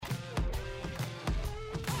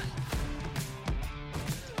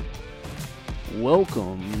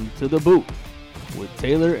welcome to the booth with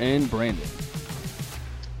Taylor and Brandon.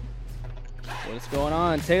 What's going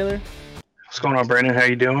on, Taylor? What's going on, Brandon? How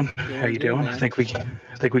you doing? Doing How you good, doing? man. I think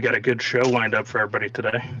we got a good show lined up for everybody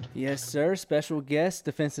today. Yes, sir. Special guest,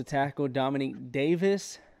 defensive tackle Domenique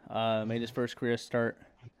Davis, made his first career start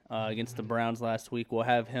against the Browns last week. We'll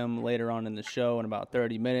have him later on in the show in about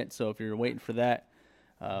 30 minutes. So if you're waiting for that,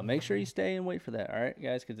 make sure you stay and wait for that. All right,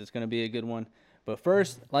 guys, because it's going to be a good one. But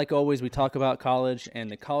first, like always, we talk about college, and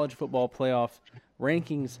the college football playoff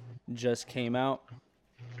rankings just came out.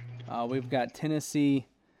 We've got Tennessee,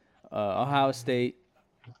 Ohio State,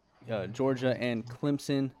 Georgia, and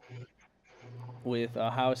Clemson, with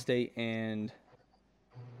Ohio State and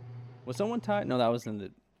 – was someone tied? No, that was in the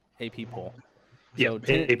AP poll. So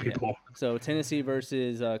AP poll. So Tennessee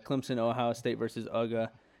versus Clemson, Ohio State versus UGA.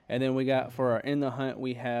 And then we got, for our In the Hunt,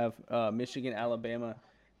 we have Michigan, Alabama,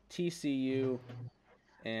 TCU,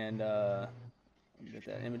 and get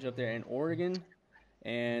that image up there, and Oregon.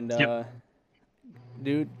 And,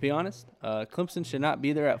 dude, be honest, Clemson should not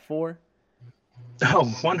be there at 4.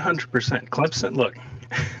 Oh, 100%. Clemson, look,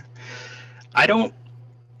 I don't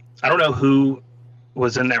know who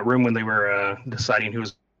was in that room when they were deciding who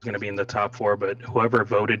was going to be in the top 4, but whoever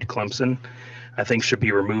voted Clemson, I think, should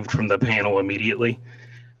be removed from the panel immediately.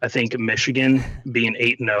 I think Michigan, being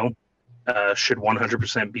 8-0, should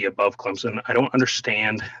 100% be above Clemson. I don't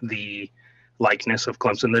understand the likeness of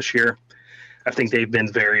Clemson this year. I think they've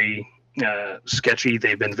been very sketchy.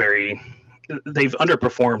 They've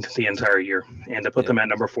underperformed the entire year, and to put them at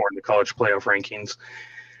number 4 in the college playoff rankings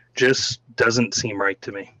just doesn't seem right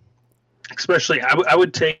to me. Especially, I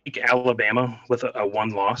would take Alabama with a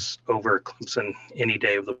 1 loss over Clemson any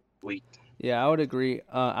day of the week. Yeah, I would agree.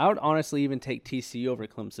 I would honestly even take TCU over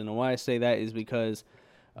Clemson. And why I say that is because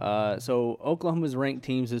so Oklahoma's ranked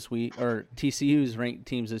teams this week, or TCU's ranked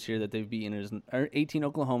teams this year that they've beaten is 18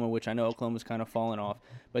 Oklahoma, which I know Oklahoma's kind of fallen off,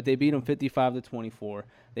 but they beat them 55-24.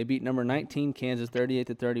 They beat number 19 Kansas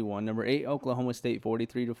 38-31, number 8 Oklahoma State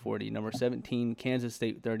 43-40, number 17 Kansas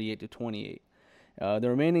State 38-28. The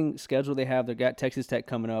remaining schedule they have, they've got Texas Tech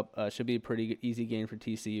coming up. Should be a pretty easy game for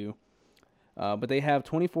TCU. But they have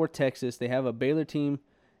 24 Texas. They have a Baylor team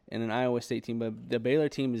and an Iowa State team, but the Baylor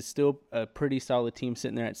team is still a pretty solid team,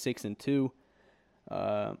 sitting there at 6-2.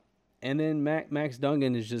 And then Max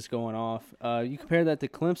Duggan is just going off. You compare that to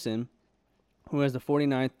Clemson, who has the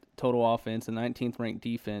 49th total offense and 19th ranked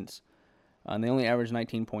defense, and they only average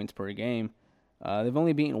 19 points per game. They've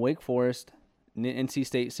only beaten Wake Forest, NC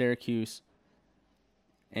State, Syracuse,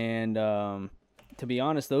 and to be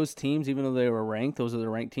honest, those teams, even though they were ranked, those are the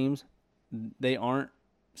ranked teams, they aren't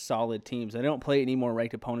solid teams. They don't play any more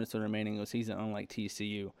ranked opponents the remaining of the season, unlike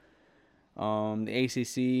TCU.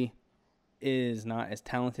 The ACC is not as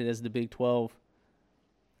talented as the Big 12.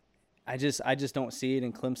 I just don't see it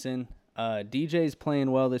in Clemson. DJ's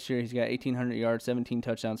playing well this year. He's got 1,800 yards, 17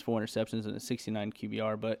 touchdowns, 4 interceptions, and a 69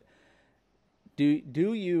 QBR. But do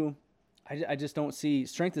you? I just don't see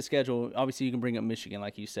strength of schedule. Obviously, you can bring up Michigan,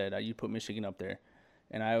 like you said. You put Michigan up there,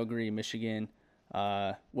 and I agree. Michigan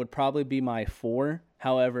would probably be my 4.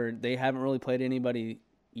 However, they haven't really played anybody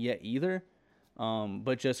yet either.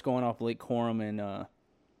 But just going off Blake Corum and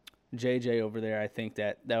JJ over there, I think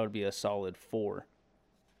that would be a solid 4.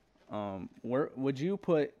 Where would you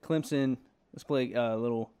put Clemson? Let's play a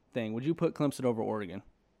little thing. Would you put Clemson over Oregon?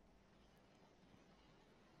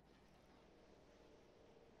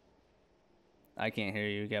 I can't hear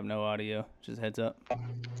you. You have no audio. Just heads up.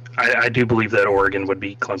 I do believe that Oregon would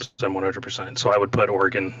beat Clemson 100%, so I would put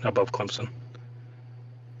Oregon above Clemson.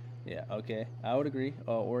 Yeah, okay. I would agree.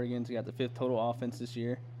 Oregon's got the 5th total offense this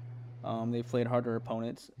year. They've played harder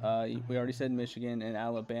opponents. We already said Michigan and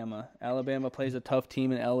Alabama. Alabama plays a tough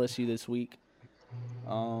team in LSU this week.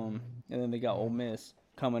 And then they got Ole Miss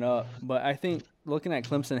coming up. But I think looking at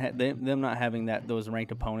Clemson, them not having those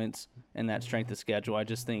ranked opponents and that strength of schedule, I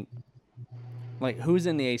just think, like, who's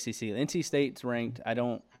in the ACC? NC State's ranked. I'm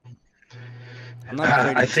not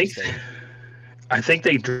afraid of NC State. I think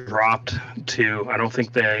they dropped to. I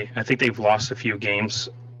think they've lost a few games,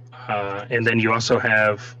 and then you also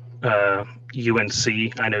have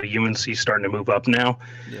UNC. I know UNC's starting to move up now.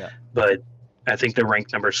 Yeah. But I think they're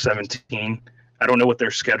ranked number 17. I don't know what their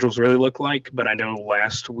schedules really look like, but I know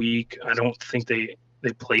last week I don't think they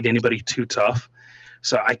played anybody too tough.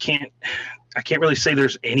 So I can't really say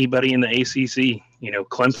there's anybody in the ACC. You know,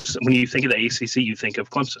 Clemson. When you think of the ACC, you think of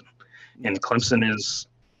Clemson, and Clemson is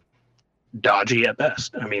dodgy at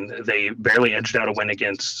best. I mean, they barely edged out a win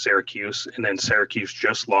against Syracuse, and then Syracuse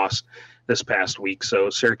just lost this past week. So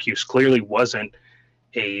Syracuse clearly wasn't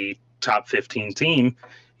a top 15 team.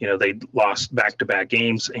 they lost back-to-back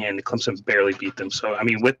games, and Clemson barely beat them. So, I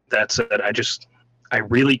mean, with that said, I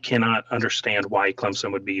really cannot understand why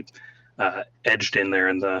Clemson would be edged in there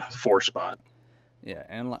in the 4 spot. Yeah,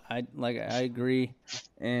 and I agree,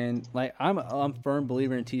 and like I'm a firm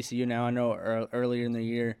believer in TCU now. I know earlier in the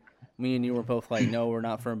year, me and you were both like, no, we're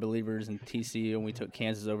not firm believers in TCU, and we took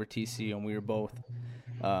Kansas over TCU, and we were both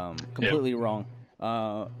completely wrong.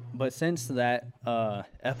 But since that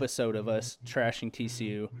episode of us trashing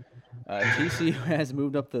TCU, TCU has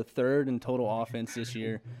moved up to third in total offense this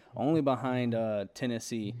year, only behind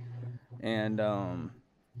Tennessee and I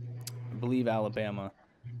believe Alabama.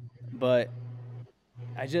 But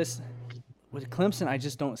with Clemson, I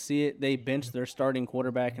just don't see it. They benched their starting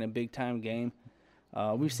quarterback in a big time game.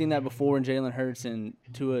 We've seen that before in Jalen Hurts and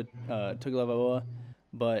Tua Tagovailoa,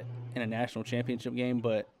 but in a national championship game.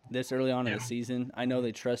 But this early on in the season, I know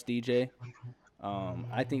they trust DJ.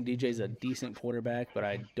 I think DJ's a decent quarterback, but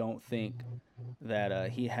I don't think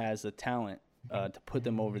that he has the talent to put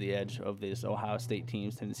them over the edge of this Ohio State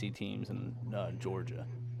teams, Tennessee teams, and Georgia.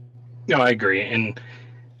 No, I agree. And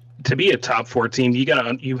to be a top 4 team,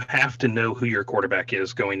 you have to know who your quarterback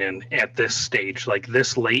is going in at this stage, like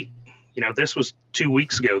this late. This was 2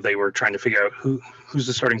 weeks ago. They were trying to figure out who's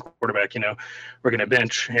the starting quarterback. We're going to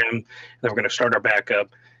bench him, then we're going to start our backup.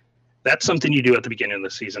 That's something you do at the beginning of the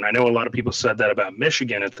season. I know a lot of people said that about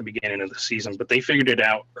Michigan at the beginning of the season, but they figured it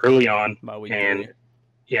out early on. And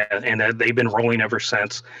they've been rolling ever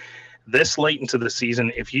since. This late into the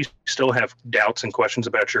season, if you still have doubts and questions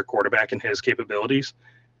about your quarterback and his capabilities,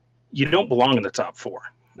 you don't belong in the top 4.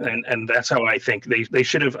 And that's how I think they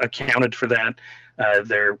should have accounted for that.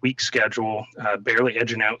 Their weak schedule, barely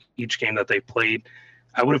edging out each game that they played.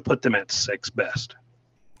 I would have put them at 6 best.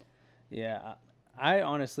 Yeah, I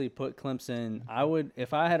honestly put Clemson. I would,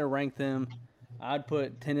 if I had to rank them, I'd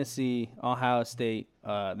put Tennessee, Ohio State,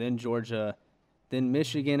 then Georgia, then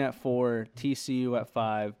Michigan at 4, TCU at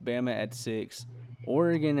 5, Bama at 6,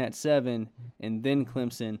 Oregon at 7, and then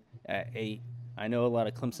Clemson at 8. I know a lot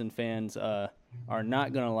of Clemson fans are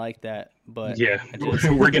not going to like that, but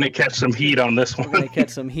we're going to catch some heat on this one. We're going to catch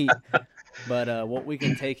some heat, but what we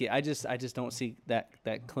can take it. I just don't see that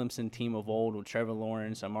Clemson team of old with Trevor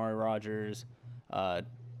Lawrence, Amari Rodgers,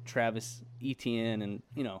 Travis Etienne, and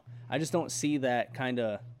I just don't see that kind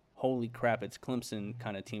of holy crap, it's Clemson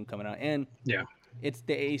kind of team coming out. And it's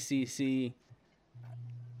the ACC.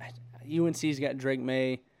 UNC's got Drake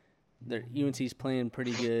May. UNC's playing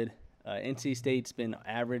pretty good. NC State's been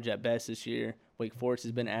average at best this year. Wake Forest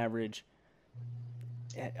has been average.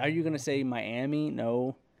 Are you going to say Miami?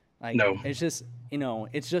 No. No. It's just,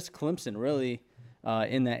 it's just Clemson really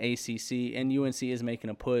in that ACC. And UNC is making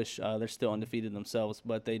a push. They're still undefeated themselves,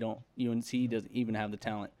 but UNC doesn't even have the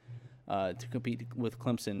talent to compete with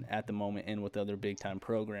Clemson at the moment and with other big-time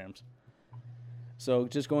programs. So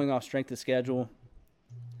just going off strength of schedule,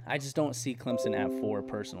 I just don't see Clemson at 4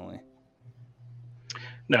 personally.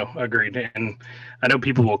 No, agreed. And I know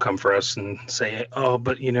people will come for us and say, oh,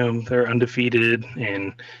 but, they're undefeated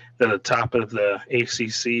and they're the top of the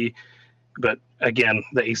ACC. But, again,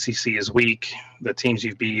 the ACC is weak. The teams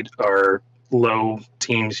you beat are low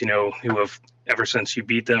teams, who have, ever since you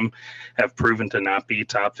beat them, have proven to not be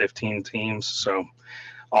top 15 teams. So,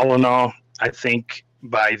 all in all, I think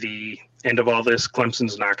by the end of all this,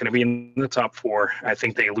 Clemson's not going to be in the top 4. I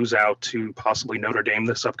think they lose out to possibly Notre Dame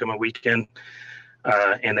this upcoming weekend.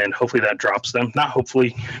 And then hopefully that drops them. Not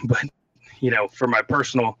hopefully, but, for my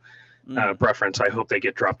personal preference, I hope they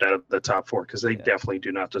get dropped out of the top 4 because they definitely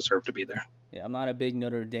do not deserve to be there. Yeah, I'm not a big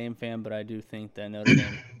Notre Dame fan, but I do think that Notre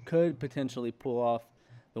Dame could potentially pull off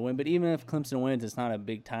the win. But even if Clemson wins, it's not a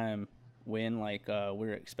big-time win like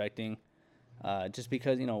we're expecting. Just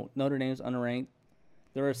because, Notre Dame's unranked.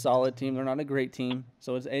 They're a solid team. They're not a great team.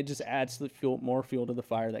 So it just adds more fuel to the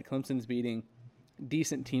fire that Clemson's beating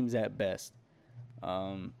decent teams at best.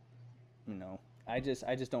 I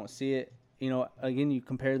just don't see it. Again, you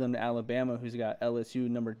compare them to Alabama, who's got LSU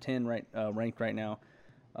number 10 ranked right now,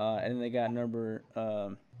 and then they got number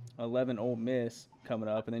 11 Ole Miss coming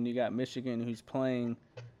up, and then you got Michigan, who's playing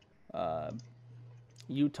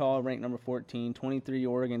Utah ranked number 14, 23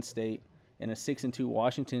 Oregon State, and a 6-2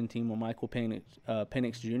 Washington team with Michael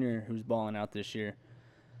Penix Jr., who's balling out this year.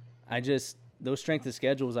 Those strength of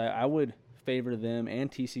schedules, I would favor them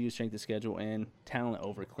and TCU's strength of schedule and talent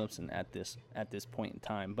over Clemson at this point in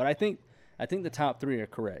time. But I think the top 3 are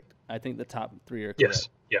correct. Yes.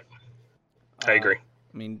 Yep. I agree.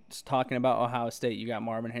 Just talking about Ohio State, you got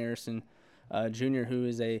Marvin Harrison Jr., who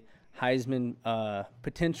is a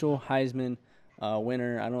potential Heisman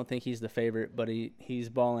winner. I don't think he's the favorite, but he's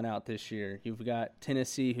balling out this year. You've got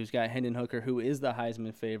Tennessee, who's got Hendon Hooker, who is the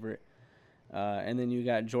Heisman favorite. And then you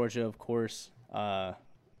got Georgia, of course.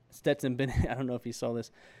 Stetson Bennett, I don't know if you saw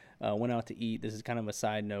this, went out to eat. This is kind of a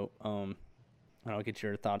side note. I'll get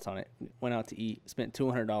your thoughts on it. Went out to eat, spent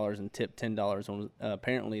 $200 and tipped $10.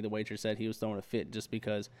 Apparently, the waitress said he was throwing a fit just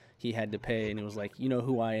because he had to pay, and he was like, "You know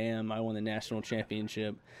who I am? I won the national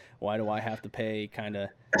championship. Why do I have to pay?" Kind of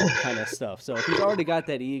stuff. So if he's already got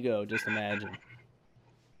that ego, just imagine.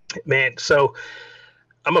 Man, so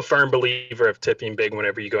I'm a firm believer of tipping big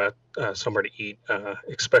whenever you go out somewhere to eat,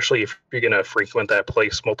 especially if you're going to frequent that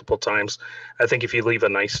place multiple times. I think if you leave a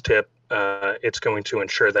nice tip, it's going to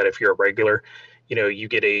ensure that if you're a regular, you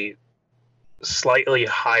get a slightly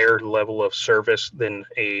higher level of service than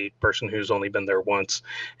a person who's only been there once.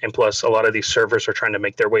 And plus, a lot of these servers are trying to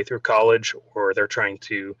make their way through college, or they're trying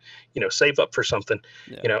to, save up for something.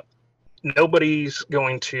 Yeah. Nobody's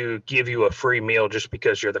going to give you a free meal just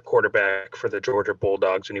because you're the quarterback for the Georgia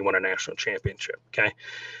Bulldogs and you won a national championship. Okay.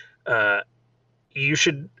 You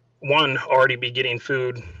should, already be getting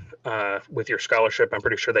food with your scholarship. I'm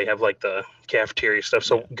pretty sure they have like the cafeteria stuff.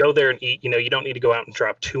 So go there and eat. You don't need to go out and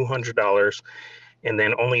drop $200 and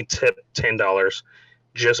then only tip $10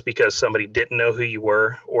 just because somebody didn't know who you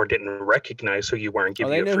were or didn't recognize who you were and give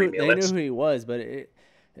you a free meal. They knew who he was, but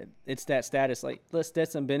it's that status. Like,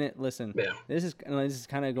 Stetson Bennett, listen, this is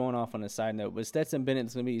kind of going off on a side note, but Stetson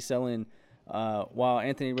Bennett's going to be selling while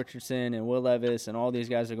Anthony Richardson and Will Levis and all these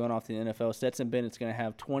guys are going off to the NFL. Stetson Bennett's going to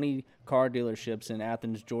have 20 car dealerships in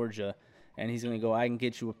Athens, Georgia, and he's going to go, "I can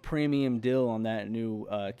get you a premium deal on that new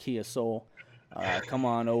Kia Soul. Come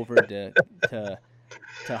on over to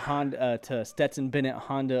Honda, to Stetson Bennett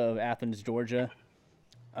Honda of Athens, Georgia."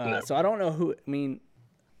 So I don't know who. I mean,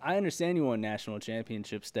 I understand you won national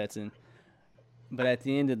championship, Stetson, but at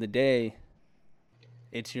the end of the day,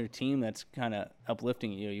 it's your team that's kind of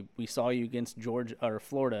uplifting you. We saw you against Georgia or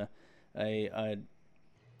Florida, a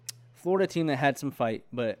Florida team that had some fight,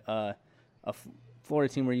 but a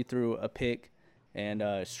Florida team where you threw a pick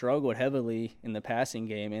and struggled heavily in the passing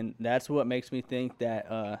game, and that's what makes me think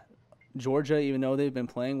that Georgia, even though they've been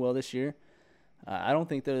playing well this year, I don't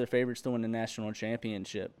think they're the favorites to win the national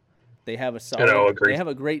championship. They have They have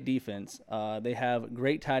a great defense. They have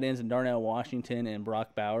great tight ends in Darnell Washington and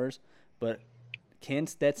Brock Bowers, but can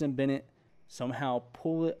Stetson Bennett somehow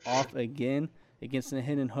pull it off again against a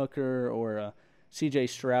Hendon Hooker or a C.J.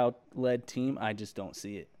 Stroud-led team? I just don't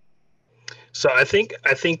see it. So I think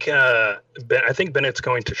Bennett's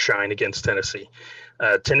going to shine against Tennessee.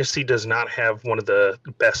 Tennessee does not have one of the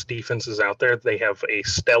best defenses out there. They have a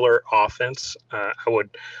stellar offense. I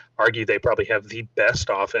would argue they probably have the best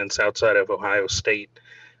offense outside of Ohio State.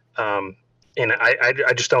 And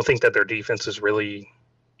I just don't think that their defense is really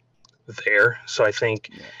there. So I think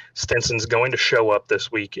Stenson's going to show up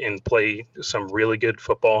this week and play some really good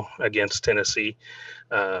football against Tennessee.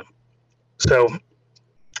 But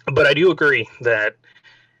I do agree that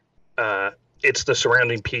it's the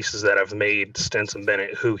surrounding pieces that have made Stetson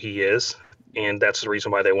Bennett who he is, and that's the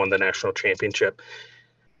reason why they won the national championship.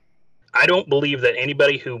 I don't believe that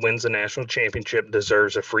anybody who wins the national championship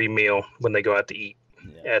deserves a free meal when they go out to eat.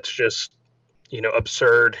 That's just,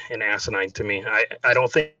 absurd and asinine to me. I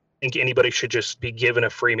don't think anybody should just be given a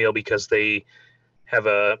free meal because they have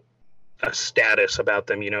a status about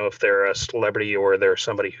them, if they're a celebrity or they're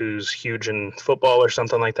somebody who's huge in football or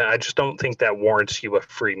something like that. I just don't think that warrants you a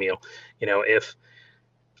free meal. If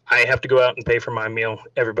I have to go out and pay for my meal,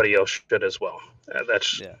 everybody else should as well.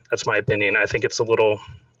 That's my opinion. I think it's a little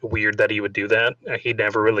weird that he would do that. He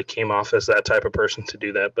never really came off as that type of person to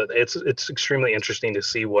do that, but it's extremely interesting to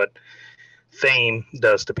see what fame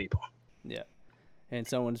does to people. Yeah. And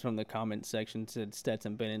someone from the comment section said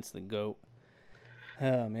Stetson Bennett's the GOAT.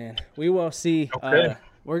 Oh man, we will see. Okay.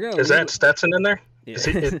 Is that Stetson in there? Yeah.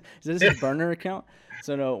 Is this a burner account?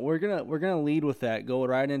 So no, we're gonna lead with that. Go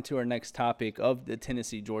right into our next topic of the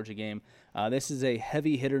Tennessee Georgia game. This is a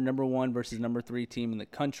heavy hitter, number 1 versus number 3 team in the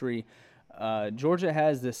country. Georgia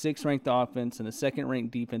has the 6th ranked offense and the 2nd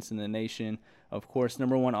ranked defense in the nation. Of course,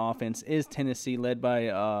 number 1 offense is Tennessee, led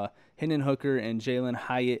by Hendon Hooker and Jalen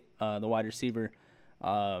Hyatt, the wide receiver.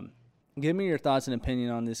 Give me your thoughts and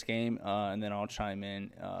opinion on this game, and then I'll chime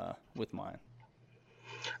in with mine.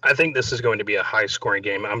 I think this is going to be a high-scoring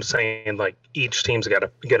game. I'm saying like each team's going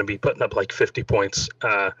to be putting up like 50 points.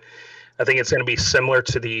 I think it's going to be similar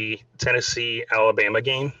to the Tennessee-Alabama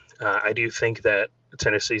game. I do think that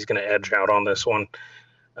Tennessee's going to edge out on this one.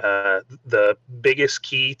 The biggest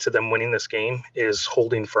key to them winning this game is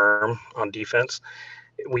holding firm on defense.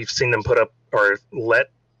 We've seen them put up or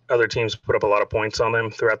let other teams put up a lot of points on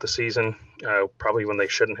them throughout the season, probably when they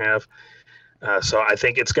shouldn't have. So I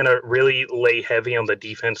think it's going to really lay heavy on the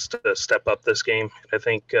defense to step up this game. I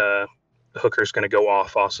think Hooker's going to go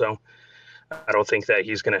off also. I don't think that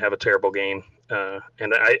he's going to have a terrible game.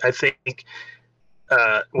 And I think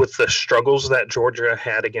with the struggles that Georgia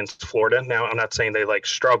had against Florida, now I'm not saying they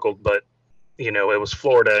struggled, but it was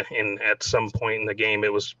Florida, and at some point in the game,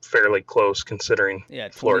 it was fairly close considering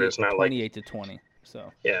Florida's not 28-20.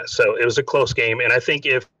 So yeah, so it was a close game, and I think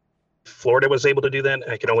if Florida was able to do that,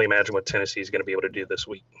 I can only imagine what Tennessee is going to be able to do this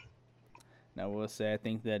week. Now, we'll say I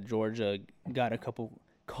think that Georgia got a couple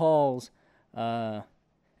calls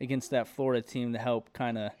against that Florida team to help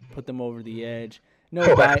kind of put them over the edge. No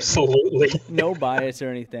absolutely. No bias or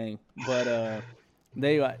anything, but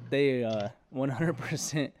they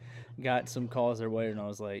 100% got some calls their way, and I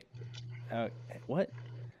was like, what?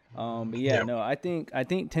 But yeah, no, I think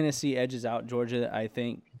Tennessee edges out Georgia. I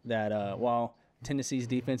think that while Tennessee's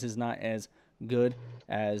defense is not as good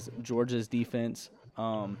as Georgia's defense,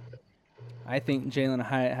 I think Jalen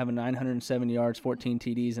Hyatt having 970 yards, 14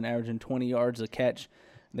 TDs, and averaging 20 yards a catch.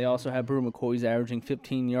 They also have Brew McCoy's averaging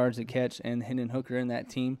 15 yards a catch, and Hendon Hooker in that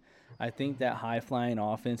team. I think that high-flying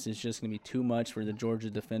offense is just going to be too much for the Georgia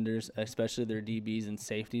defenders, especially their DBs and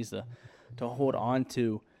safeties, to hold on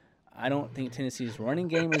to. I don't think Tennessee's running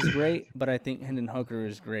game is great, but I think Hendon Hooker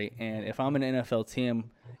is great. And if I'm an NFL team,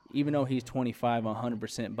 even though he's 25, I'm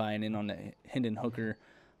 100% buying in on the Hendon Hooker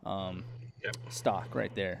stock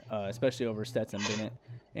right there, especially over Stetson Bennett.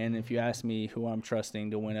 And if you ask me who I'm trusting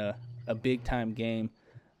to win a big-time game,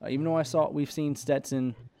 even though we've seen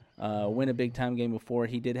Stetson win a big-time game before,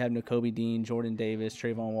 he did have Nakobe Dean, Jordan Davis,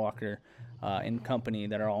 Trayvon Walker, and company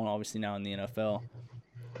that are all obviously now in the NFL.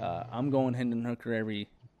 I'm going Hendon Hooker every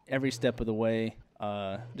step of the way,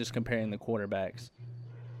 just comparing the quarterbacks.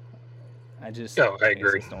 I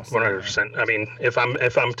agree, 100%. I mean, if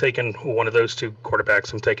I'm taking one of those two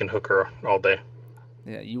quarterbacks, I'm taking Hooker all day.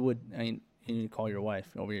 Yeah, you would. I mean, you need to call your wife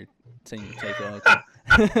over here saying you take it.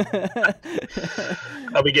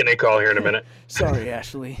 I'll be getting a call here in a minute. Sorry,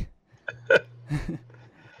 Ashley.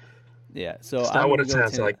 Yeah, so it's not what it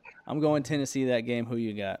sounds like. I'm going Tennessee that game. Who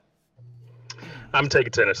you got? I'm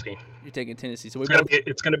taking Tennessee. You're taking Tennessee. So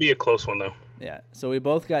it's going to be a close one, though. Yeah, so we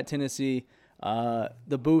both got Tennessee.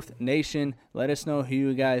 The Booth Nation, let us know who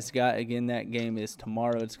you guys got. Again, that game is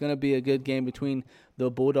tomorrow. It's going to be a good game between the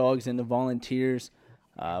Bulldogs and the Volunteers.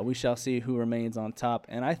 We shall see who remains on top.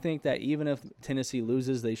 And I think that even if Tennessee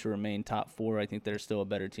loses, they should remain top 4. I think they're still a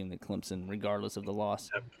better team than Clemson, regardless of the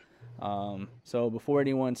loss. Yep. So before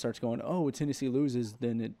anyone starts going, oh, if Tennessee loses,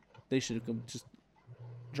 then they should just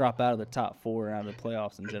drop out of the top 4 and out of the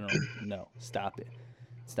playoffs in general. No, stop it.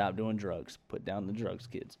 Stop doing drugs. Put down the drugs,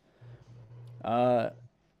 kids.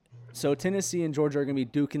 So Tennessee and Georgia are going to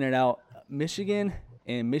be duking it out. Michigan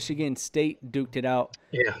and Michigan State duked it out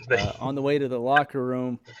on the way to the locker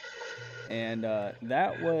room. And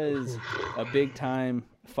that was a big-time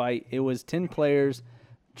fight. It was 10 players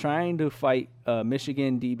trying to fight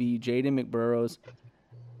Michigan DB Jaden McBurrows.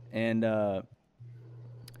 And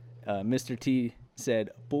Mr. T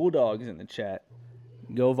said, Bulldogs in the chat.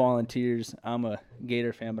 Go Volunteers. I'm a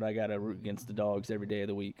Gator fan, but I got to root against the Dogs every day of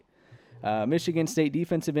the week. Michigan State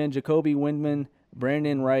defensive end Jacoby Windman,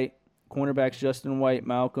 Brandon Wright, cornerbacks Justin White,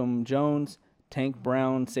 Malcolm Jones, Tank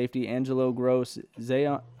Brown, safety Angelo Gross,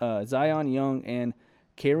 Zion Young, and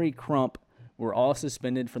Kerry Crump were all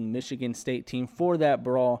suspended from the Michigan State team for that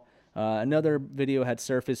brawl. Another video had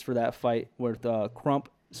surfaced for that fight with Crump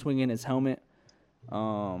swinging his helmet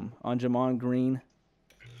on Jamon Green.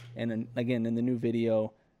 And then, again, in the new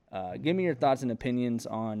video, give me your thoughts and opinions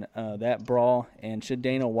on that brawl, and should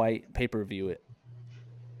Dana White pay-per-view it?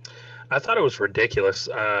 I thought it was ridiculous.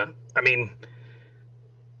 I mean,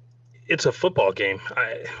 it's a football game.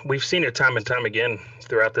 We've seen it time and time again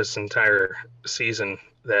throughout this entire season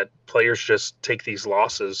that players just take these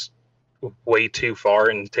losses way too far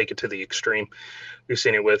and take it to the extreme. We've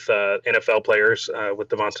seen it with NFL players, with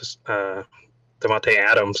Devontae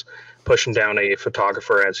Adams pushing down a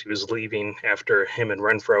photographer as he was leaving after him and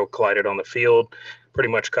Renfro collided on the field, pretty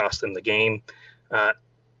much cost them the game.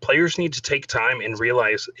 Players need to take time and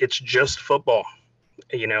realize it's just football.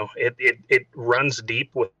 You know, it runs deep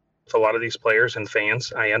with a lot of these players and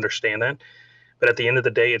fans. I understand that. But at the end of the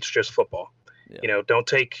day, it's just football. Yeah. You know, don't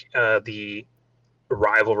take the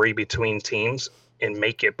rivalry between teams and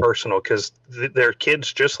make it personal, because they're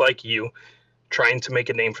kids just like you trying to make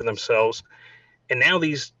a name for themselves. And now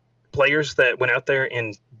these players that went out there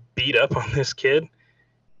and beat up on this kid,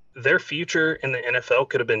 their future in the NFL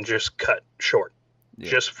could have been just cut short.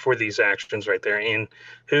 just for these actions right there. And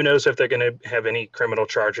who knows if they're going to have any criminal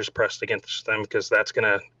charges pressed against them, because that's going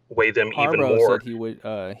to weigh them even Harborough more. said he would.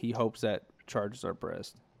 He hopes that charges are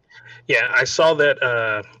pressed. Yeah, I saw that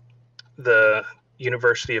the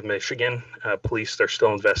University of Michigan police, they're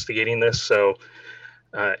still investigating this. So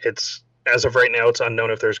it's, as of right now, it's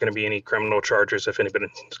unknown if there's going to be any criminal charges, if anybody's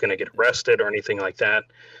going to get arrested or anything like that.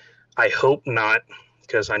 I hope not,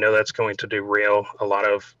 because I know that's going to derail a lot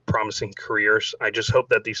of promising careers. I just hope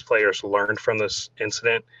that these players learned from this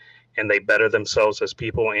incident and they better themselves as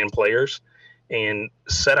people and players, and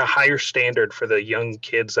set a higher standard for the young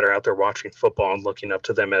kids that are out there watching football and looking up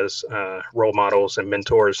to them as role models and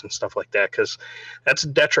mentors and stuff like that, because that's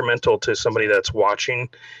detrimental to somebody that's watching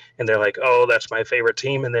and they're like, oh, that's my favorite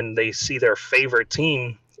team. And then they see their favorite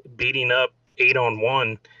team beating up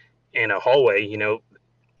 8-on-1 in a hallway.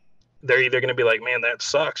 They're either going to be like, man, that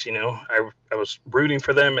sucks. I was rooting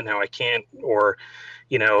for them and now I can't. Or,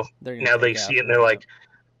 now they see it and they're like,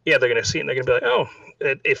 yeah, they're going to see it and they're going to be like, oh,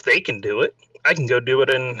 if they can do it, I can go do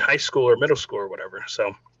it in high school or middle school or whatever.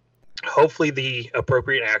 So hopefully the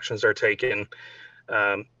appropriate actions are taken.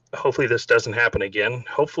 Hopefully this doesn't happen again.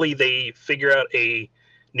 Hopefully they figure out a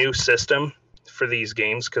new system for these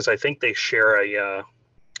games, because I think they share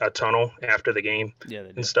a tunnel after the game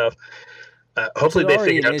and stuff. Hopefully they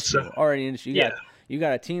figure out already an issue. You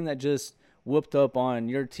got a team that just whooped up on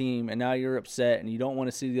your team, and now you're upset, and you don't want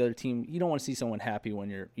to see the other team. You don't want to see someone happy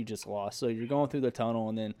when you just lost. So you're going through the tunnel,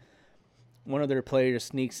 and then one of their players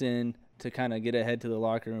sneaks in to kind of get ahead to the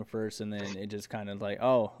locker room first, and then it just kind of like,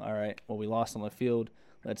 oh, all right, well, we lost on the field.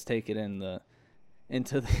 Let's take it into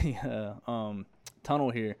the tunnel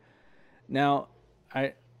here. Now,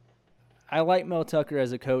 I like Mel Tucker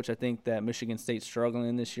as a coach. I think that Michigan State's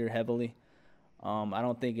struggling this year heavily. I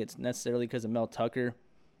don't think it's necessarily because of Mel Tucker,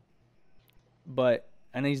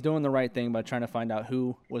 and he's doing the right thing by trying to find out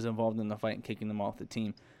who was involved in the fight and kicking them off the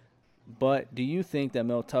team. But do you think that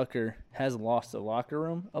Mel Tucker has lost the locker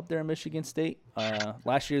room up there in Michigan State?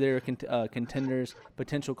 Last year they were contenders,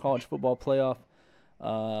 potential college football playoff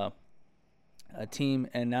a team,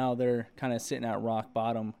 and now they're kind of sitting at rock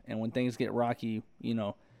bottom. And when things get rocky,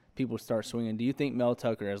 people start swinging. Do you think Mel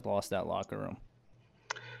Tucker has lost that locker room?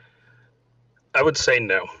 I would say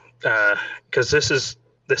no, because this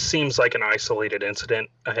seems like an isolated incident.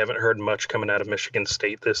 I haven't heard much coming out of Michigan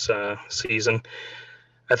State this season.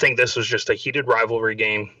 I think this was just a heated rivalry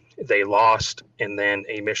game. They lost, and then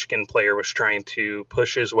a Michigan player was trying to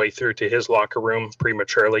push his way through to his locker room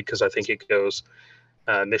prematurely, because I think it goes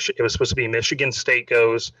it was supposed to be Michigan State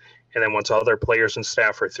goes, and then once all their players and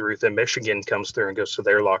staff are through, then Michigan comes through and goes to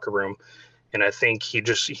their locker room. And I think he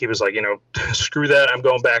was like, screw that. I'm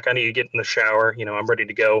going back. I need to get in the shower. I'm ready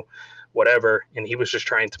to go, whatever. And he was just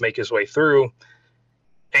trying to make his way through,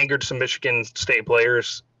 angered some Michigan State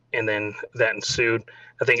players, and then that ensued.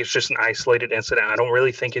 I think it's just an isolated incident. I don't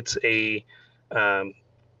really think it's a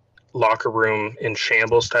locker room in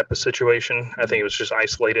shambles type of situation. I think it was just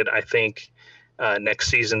isolated. I think next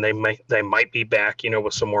season they might be back,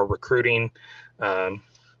 with some more recruiting,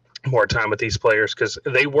 more time with these players, because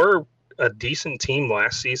they were a decent team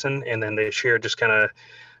last season, and then this year just kind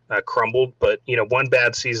of crumbled. But one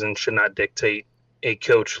bad season should not dictate a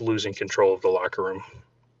coach losing control of the locker room.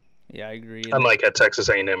 Yeah, I agree. Unlike at Texas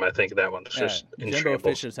A&M, I think that one's just in Jimbo shambles.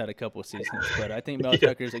 Fisher's had a couple of seasons, but I think Mel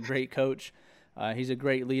Tucker's a great coach. He's a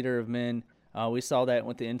great leader of men. We saw that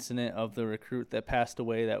with the incident of the recruit that passed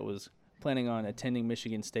away that was planning on attending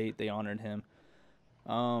Michigan State. They honored him.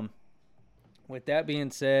 With that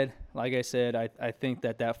being said, like I said, I think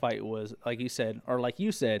that fight was, like you said,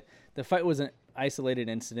 the fight was an isolated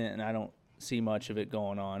incident, and I don't see much of it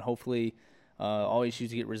going on. Hopefully, all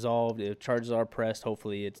issues get resolved. If charges are pressed,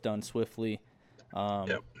 hopefully it's done swiftly.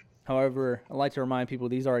 However, I like to remind people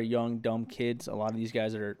these are young, dumb kids. A lot of these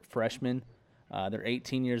guys are freshmen. They're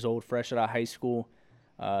 18 years old, fresh out of high school.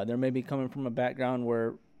 They're maybe coming from a background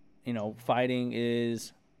where, fighting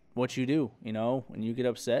is what you do. When you get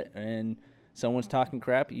upset and someone's talking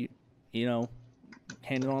crap, you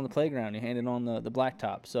hand it on the playground, you hand it on the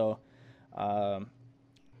blacktop. So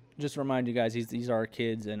just to remind you guys, these are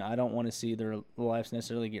kids, and I don't want to see their lives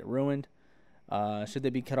necessarily get ruined. Should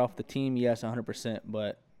they be cut off the team? Yes, 100%.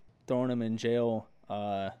 But throwing them in jail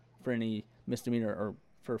for any misdemeanor or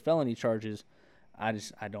for felony charges,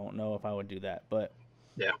 I don't know if I would do that. But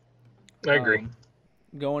yeah, I agree.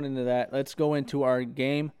 Going into that, let's go into our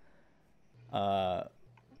game.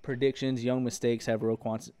 Predictions. Young mistakes have real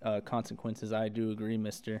consequences. I do agree,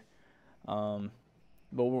 mister. But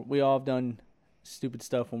we all have done stupid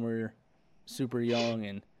stuff when we're super young,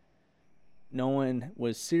 and no one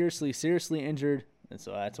was seriously injured. And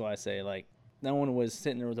so that's why I say, no one was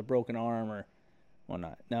sitting there with a broken arm or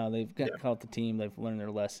whatnot. Now they've got Yeah. caught the team. They've learned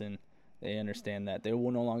their lesson. They understand that they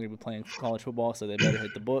will no longer be playing college football, so they better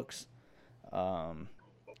hit the books,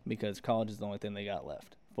 because college is the only thing they got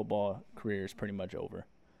left. Football career is pretty much over.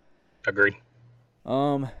 Agreed.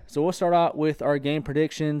 So we'll start out with our game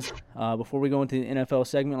predictions. Before we go into the NFL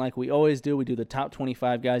segment, like we always do, we do the top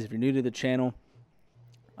 25 guys. If you're new to the channel,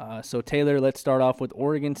 so Taylor, let's start off with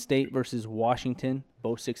Oregon State versus Washington,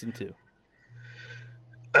 both 6-2.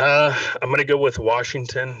 I'm gonna go with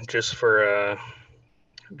Washington just for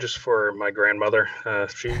my grandmother.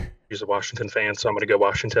 She's a Washington fan, so I'm gonna go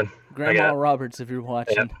Washington. Grandma Roberts, if you're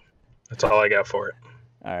watching. Yeah, that's all I got for it.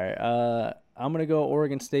 All right. I'm gonna go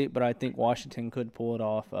Oregon State, but I think Washington could pull it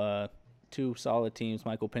off. Two solid teams.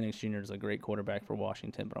 Michael Penix Jr. is a great quarterback for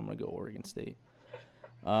Washington, but I'm gonna go Oregon State.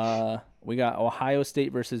 We got Ohio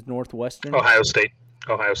State versus Northwestern. Ohio State.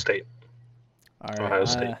 All right. Ohio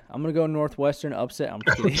State. I'm gonna go Northwestern upset. I'm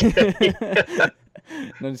kidding.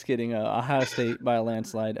 No, just kidding. Ohio State by a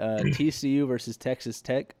landslide. TCU versus Texas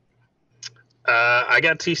Tech. I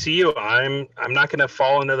got TCU. I'm not gonna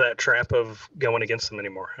fall into that trap of going against them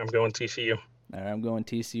anymore. I'm going TCU. All right, I'm going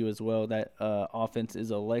TCU as well. That offense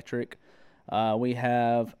is electric. We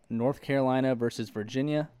have North Carolina versus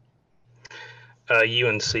Virginia.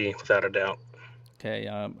 UNC, without a doubt. Okay,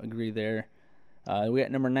 agree there. We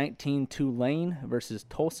got number 19 Tulane versus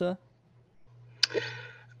Tulsa.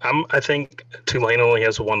 I think Tulane only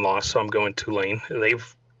has one loss, so I'm going Tulane.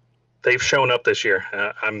 They've shown up this year.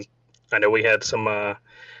 I know we had some.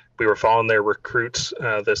 We were following their recruits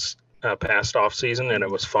this past off season, and it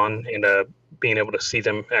was fun. And being able to see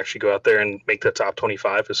them actually go out there and make the top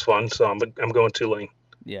 25 is fun. So I'm going Tulane.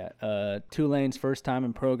 Yeah, Tulane's first time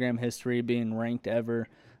in program history being ranked ever.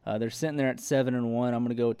 They're sitting there at 7-1. I'm going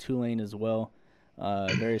to go with Tulane as well.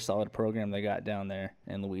 Very solid program they got down there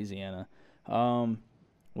in Louisiana.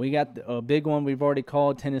 We got a big one we've already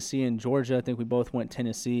called, Tennessee and Georgia. I think we both went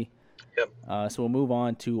Tennessee. Yep. So we'll move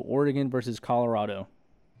on to Oregon versus Colorado.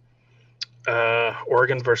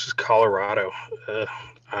 Oregon versus Colorado.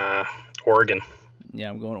 Oregon. Yeah,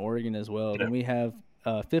 I'm going Oregon as well. Then we have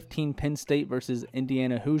 15 Penn State versus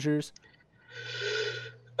Indiana Hoosiers.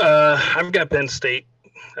 I've got Penn State.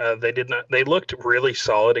 They looked really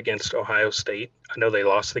solid against Ohio State. I know they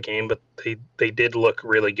lost the game, but they did look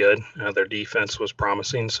really good. Their defense was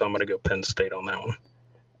promising, so I'm going to go Penn State on that one.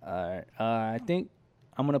 All right. I think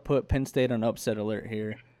I'm going to put Penn State on upset alert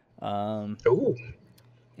here. Ooh.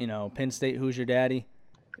 You know, Penn State, who's your daddy?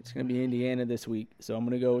 It's going to be Indiana this week, so I'm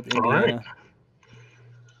going to go with Indiana. All right.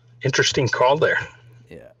 Interesting call there.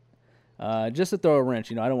 Yeah. Just to throw a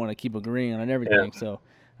wrench, I don't want to keep agreeing on everything. Yeah.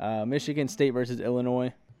 So, Michigan State versus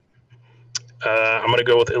Illinois. I'm going to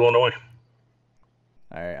go with Illinois.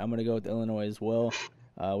 All right, I'm going to go with Illinois as well.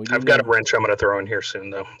 I've got a wrench I'm going to throw in here soon,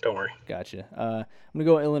 though. Don't worry. Gotcha. I'm going to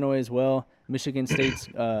go with Illinois as well. Michigan State's,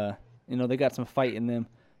 they got some fight in them,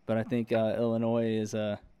 but I think Illinois is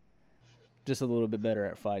just a little bit better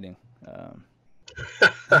at fighting.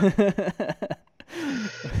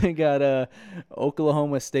 We got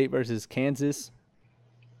Oklahoma State versus Kansas.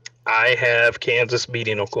 I have Kansas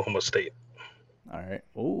beating Oklahoma State. All right.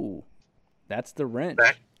 Ooh, that's the wrench.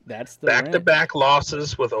 That's the back-to-back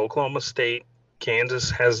losses with Oklahoma State. Kansas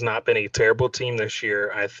has not been a terrible team this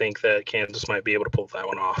year. I think that Kansas might be able to pull that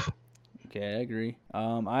one off. Okay, I agree.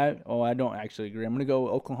 I don't actually agree. I'm going to go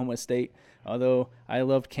with Oklahoma State, although I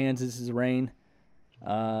loved Kansas's reign.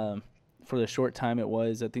 For the short time it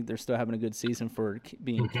was, I think they're still having a good season for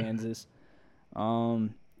being Kansas.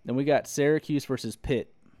 Then we got Syracuse versus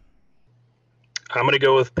Pitt. I'm going to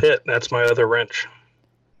go with Pitt. That's my other wrench.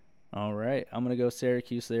 All right. I'm going to go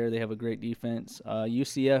Syracuse there. They have a great defense.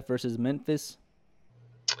 UCF versus Memphis.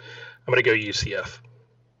 I'm going to go UCF.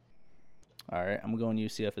 All right. I'm going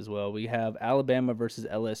UCF as well. We have Alabama versus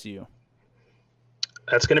LSU.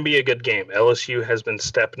 That's going to be a good game. LSU has been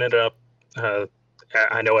stepping it up.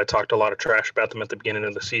 I know I talked a lot of trash about them at the beginning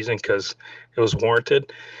of the season because it was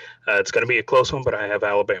warranted. It's going to be a close one, but I have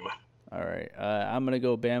Alabama. All right. I'm going to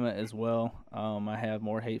go Bama as well. I have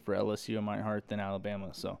more hate for LSU in my heart than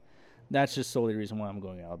Alabama, so that's just solely the reason why I'm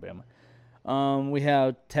going Alabama. We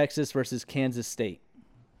have Texas versus Kansas State.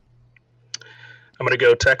 I'm going to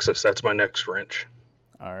go Texas. That's my next wrench.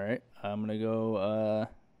 All right. I'm going to go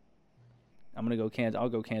Kansas. I'll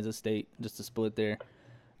go Kansas State just to split there.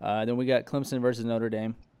 Then we got Clemson versus Notre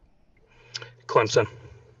Dame. Clemson.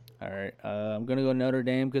 All right. I'm going to go Notre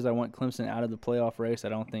Dame because I want Clemson out of the playoff race. I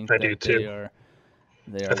don't think I do too.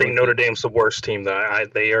 They are I think Notre Dame's the worst team, though.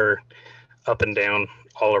 They are up and down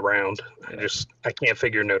all around. Yeah. I can't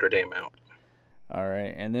figure Notre Dame out. All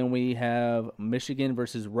right. And then we have Michigan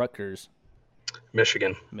versus Rutgers.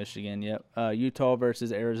 Michigan. Michigan, yep. Utah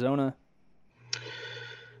versus Arizona.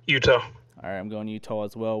 Utah. All right, I'm going Utah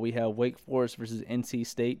as well. We have Wake Forest versus NC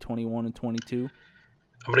State, 21-22. I'm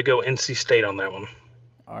going to go NC State on that one.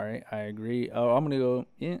 All right, I agree. Oh, I'm going to go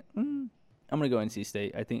I'm going to go NC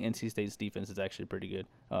State. I think NC State's defense is actually pretty good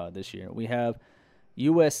this year. We have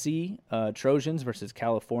USC Trojans versus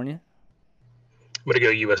California. I'm going to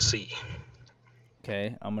go USC.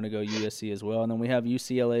 Okay, I'm going to go USC as well. And then we have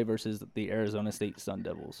UCLA versus the Arizona State Sun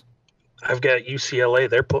Devils. I've got UCLA.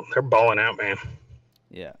 They're balling out, man.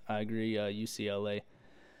 Yeah, I agree. UCLA.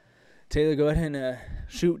 Taylor, go ahead and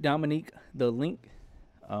shoot Domenique the link.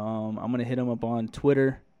 I'm going to hit him up on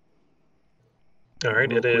Twitter. All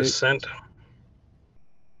right, it is sent.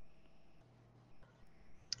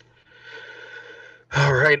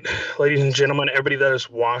 All right, ladies and gentlemen, everybody that is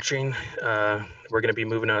watching, we're going to be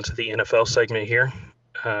moving on to the NFL segment here.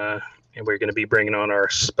 And we're going to be bringing on our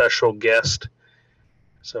special guest.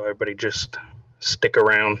 So everybody just stick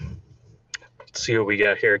around. Let's see what we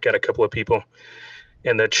got here. Got a couple of people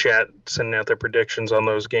in the chat sending out their predictions on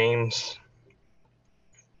those games.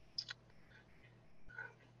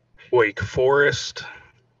 Wake Forest.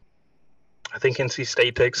 I think NC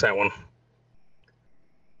State takes that one.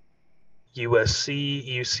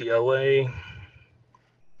 USC, UCLA.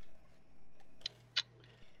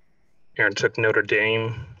 Aaron took Notre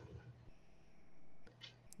Dame.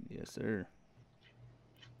 Yes, sir.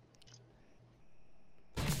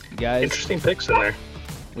 Guys, interesting picks in there.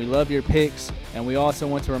 We love your picks, and we also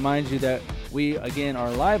want to remind you that we, again,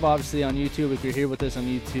 are live, obviously, on YouTube if you're here with us on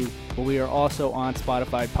YouTube, but we are also on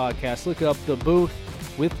Spotify podcasts. Look up The Booth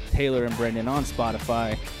with Taylor and Brendan on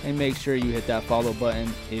Spotify, and make sure you hit that follow button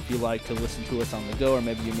if you like to listen to us on the go, or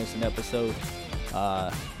maybe you miss an episode.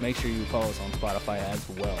 Make sure you follow us on Spotify as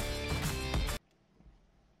well.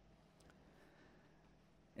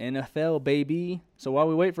 NFL, baby. So while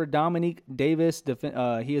we wait for Domenique Davis,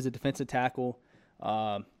 he is a defensive tackle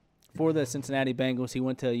for the Cincinnati Bengals. He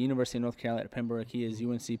went to University of North Carolina at Pembroke. He is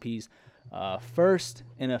UNCP's first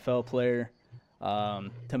NFL player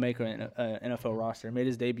to make an NFL roster. Made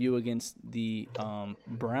his debut against the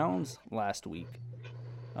Browns last week.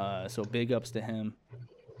 So big ups to him.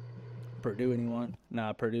 Purdue, anyone?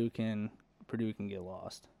 Nah, Purdue can get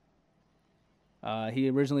lost. He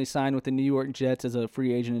originally signed with the New York Jets as a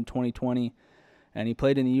free agent in 2020, and he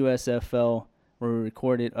played in the USFL where he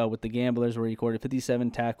recorded with the Gamblers, where he recorded 57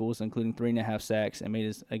 tackles, including 3.5 sacks, and made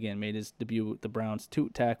his debut with the Browns, 2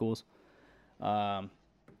 tackles.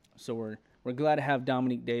 So we're glad to have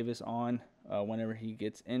Domenique Davis on whenever he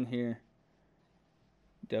gets in here.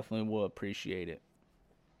 Definitely will appreciate it.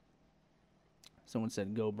 Someone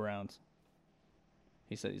said, "Go Browns."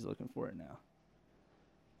 He said he's looking for it now.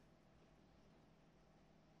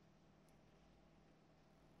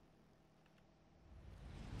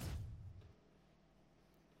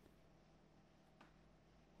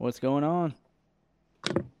 What's going on?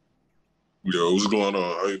 Yo, what's going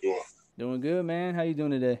on? How you doing? Doing good, man. How you doing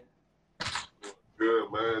today?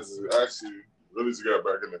 Good, man. Actually, really just got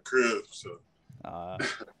back in the crib, so.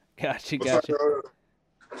 Gotcha. The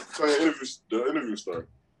interview start?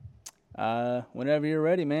 Whenever you're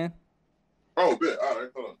ready, man. Oh, bet. All right,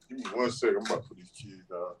 hold on. Give me 1 second. I'm about to put these keys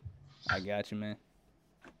down. I got you, man.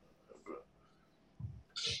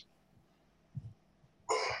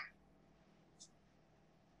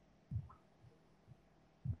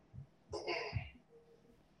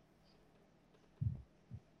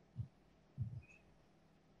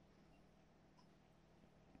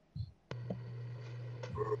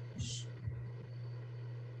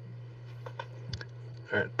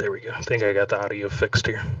 All right, there we go. I think I got the audio fixed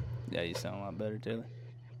here. Yeah, you sound a lot better, Taylor.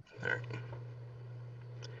 All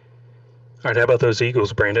right, how about those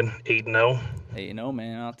Eagles, Brandon? 8-0. 8-0,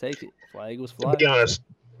 man. I'll take it. Fly Eagles fly. Be honest.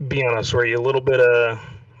 Were you a little bit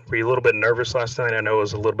nervous last night? I know it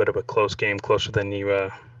was a little bit of a close game, closer than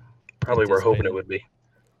you probably were hoping it would be.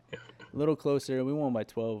 Yeah. A little closer. We won by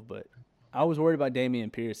 12, but I was worried about Damian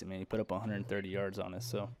Pierce. Man, he put up 130 yards on us,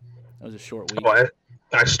 so that was a short week. Oh,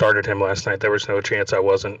 I started him last night. There was no chance I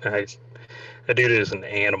wasn't. That dude is an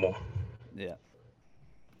animal. Yeah.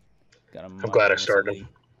 I'm glad I started him.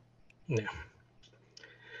 Yeah.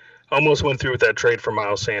 Almost went through with that trade for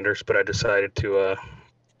Miles Sanders, but I decided to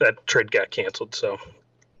that trade got canceled. So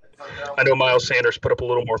I know Miles Sanders put up a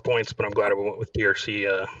little more points, but I'm glad I went with Pierce. He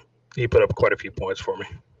put up quite a few points for me.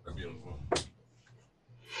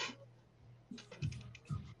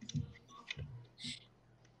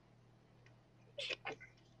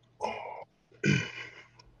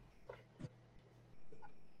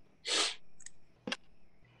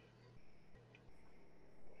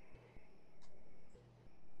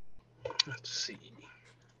 Let's see.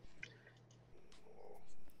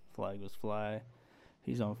 Flag was fly.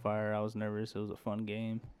 He's on fire. I was nervous. It was a fun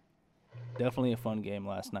game. Definitely a fun game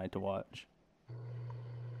last night to watch.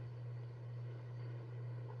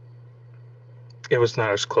 It was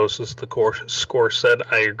not as close as the score said.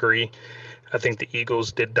 I agree. I think the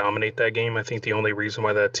Eagles did dominate that game. I think the only reason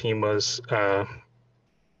why that team was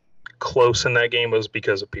close in that game was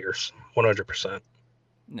because of Pierce, 100%.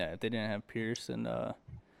 Yeah, if they didn't have Pierce, and I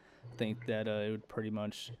think that it would pretty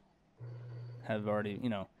much have already,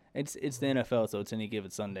 it's the NFL, so it's any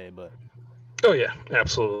given Sunday, but. Oh, yeah,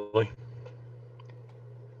 absolutely.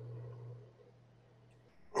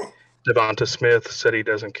 Devonta Smith said he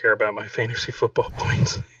doesn't care about my fantasy football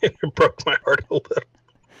points. It broke my heart a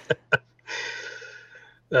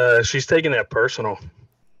little. She's taking that personal.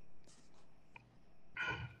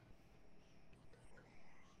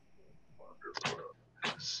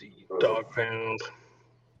 Let's see, dog pound.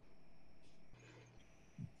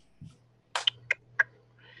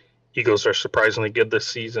 Eagles are surprisingly good this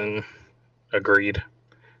season. Agreed.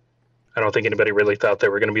 I don't think anybody really thought they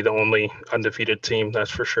were going to be the only undefeated team,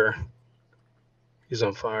 that's for sure. He's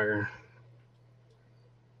on fire.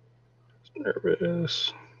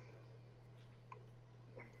 Nervous.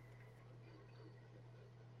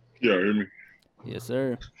 Yeah, hear me? Yes,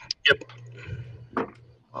 sir. Yep.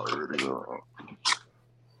 Already.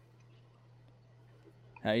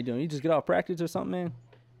 How you doing? You just get off practice or something, man?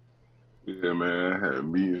 Yeah, man. I had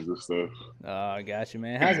meetings and stuff. Oh, I got you,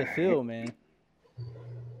 man. How's it feel, man?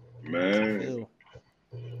 Man,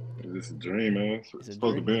 it's just a dream, man. It's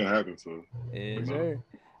supposed to be happening, so. Yes, sir.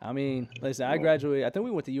 I mean, listen, I graduated. I think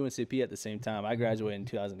we went to UNCP at the same time. I graduated in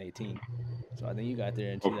 2018. So I think you got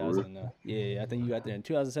there in 2000. I think you got there in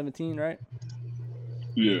 2017, right?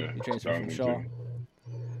 Yeah. You transferred from Shaw.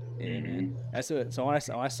 Yeah, man. That's it. So when I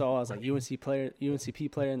saw, I was like, UNCP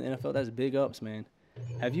player in the NFL. That's big ups, man.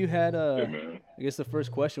 Have you had I guess the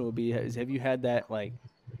first question would be, have you had that, like,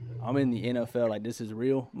 I'm in the NFL, like, this is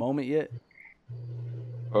real moment yet?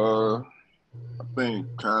 I think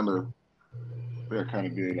I kind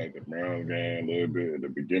of did like the Browns game a little bit at the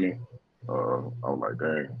beginning. I was like,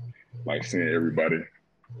 dang, like seeing everybody,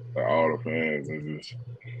 like all the fans, and just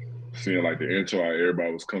seeing like the intro, how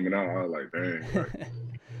everybody was coming out. I was like, dang,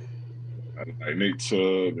 like Nick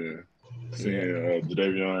Chubb and seeing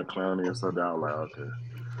Jadeveon Clowney and stuff. I was like, okay,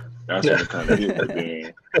 that's when it kind of hit. But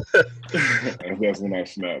then and that's when I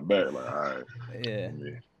snapped back. Like, all right,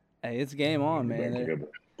 Hey, it's game on, man.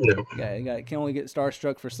 You can only get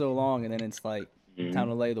starstruck for so long, and then it's like time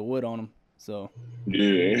to lay the wood on them. So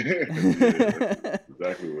yeah, that's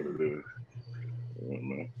exactly what it is.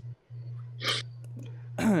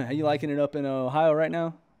 Are you liking it up in Ohio right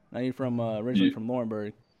now? Are you from originally from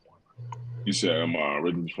Laurinburg? You said am I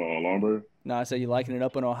originally from Laurinburg? No, I said you liking it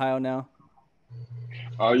up in Ohio now.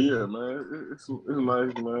 Oh yeah, man, it's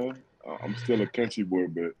nice, man. I'm still a country boy,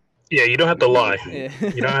 but yeah, you don't have to lie. Yeah.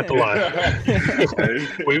 You don't have to lie.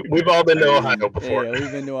 We've all been to Ohio before. Yeah,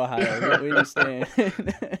 we've been to Ohio. We understand.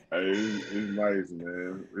 It's nice,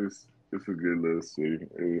 man. It's a good little city.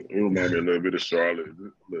 It reminds me a little bit of Charlotte, a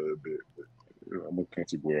little bit. But I'm a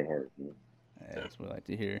country boy at heart, man. Yeah, that's what I like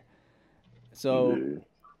to hear. So,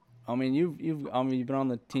 I mean, you've been on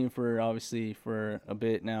the team for a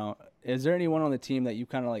bit now. Is there anyone on the team that you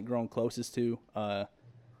kind of like grown closest to, that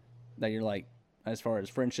you're like, as far as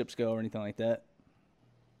friendships go or anything like that?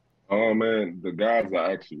 Oh man, the guys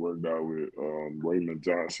I actually worked out with, Raymond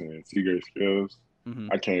Johnson and T.J. Scales,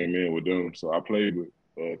 I came in with them. So I played with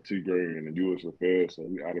T.J. in the USFL, so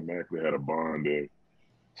we automatically had a bond there.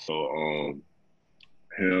 So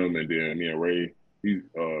him and then me and Ray, he's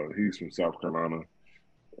from South Carolina.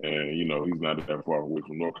 And, he's not that far away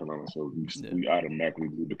from North Carolina, so we automatically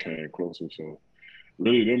became closer. So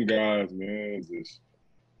really them guys, man, just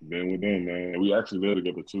been with them, man. We actually live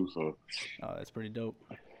together too, so. Oh, that's pretty dope.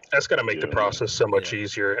 That's going to make the process so much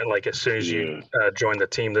easier. And like as soon as you join the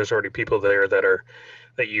team, there's already people there that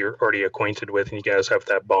you're already acquainted with, and you guys have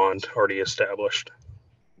that bond already established.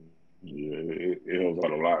 Yeah, it helps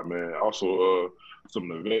out a lot, man. Also, some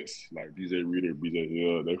of the vets like DJ Reader, BJ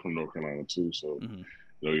Hill, they're from North Carolina too, so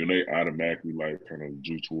they automatically like kind of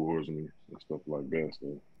drew towards me and stuff like that.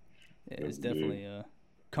 So it's definitely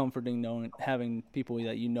comforting having people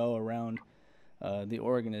that around the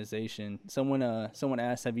organization. Someone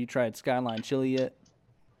asked, have you tried Skyline Chili yet?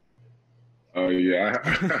 Oh yeah,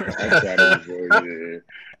 I tried it before. Yeah,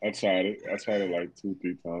 I tried it like 2-3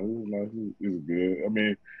 times. It was nice. It was good. I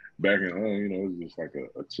mean, back at home, it's just like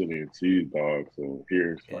a chili and cheese dog. So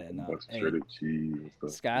here it's like a bunch of shredded cheese and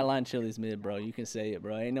stuff. Skyline chili's mid, bro. You can say it,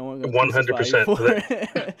 bro. Ain't no one gonna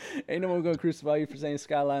 100%. Ain't no one gonna crucify you for saying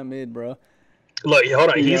Skyline mid, bro. Look, hold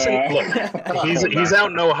on. He's out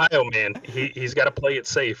in Ohio, man. He's got to play it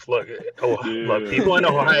safe. Look, people in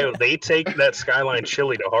Ohio, they take that Skyline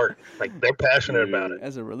chili to heart. Like they're passionate about it.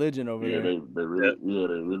 As a religion over there. They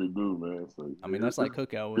really do, man. So, I mean, that's like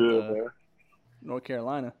cookout with North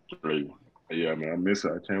Carolina. Great. Yeah, man, I miss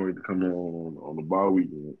it. I can't wait to come in on the bye week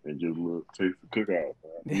and get a little taste of cookout.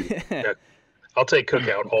 Yeah. I'll take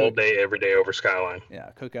cookout all day, every day over Skyline. Yeah,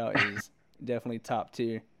 cookout is definitely top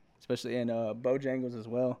tier. Especially in Bojangles as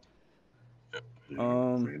well.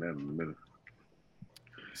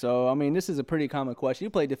 So, I mean, this is a pretty common question.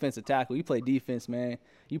 You play defensive tackle. You play defense, man.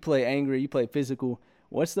 You play angry. You play physical.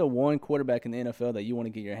 What's the one quarterback in the NFL that you want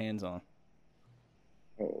to get your hands on?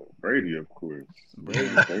 Oh, Brady, of course. Brady.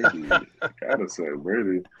 Gotta say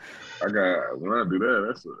Brady. When I do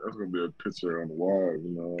that, that's gonna be a picture on the wall. You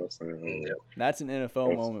know what I'm saying? That's an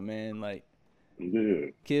NFL moment, man. Like,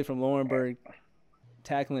 kid from Laurinburg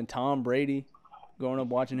tackling Tom Brady, growing up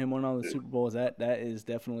watching him win all the Super Bowls. That is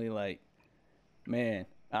definitely like, man,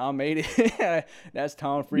 I made it. That's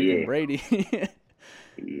Tom freaking Brady.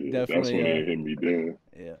 Definitely. That's when it hit me down.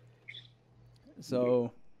 Yeah.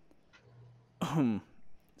 So,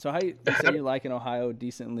 so how you say you're liking Ohio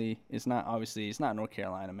decently? It's not North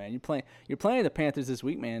Carolina, man. You're playing the Panthers this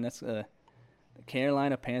week, man. That's the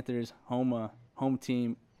Carolina Panthers home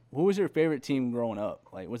team. Who was your favorite team growing up?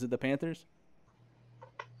 Like, was it the Panthers?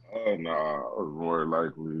 Nah, I was more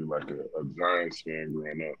likely like a Giants fan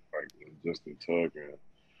growing up, like Justin Tuck, and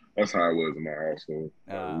that's how it was in my household.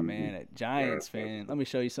 Man, a Giants fan. Let me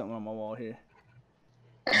show you something on my wall here.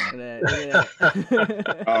 Look at that.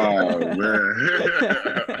 Oh, man.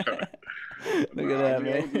 Look at that,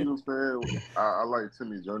 man. I'm a Eagles fan. I like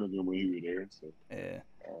Timmy Jernigan when he was there. So. Yeah,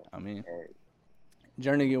 I mean,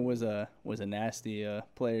 Jernigan was a nasty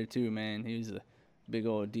player too, man. He was a big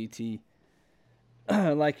old DT.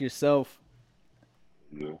 Like yourself.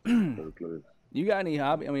 Yeah. You got any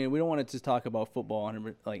hobby? I mean, we don't want to just talk about football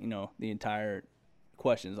and the entire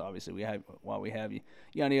questions. Obviously, we have while we have you.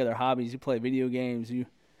 You got any other hobbies? You play video games? You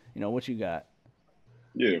what you got?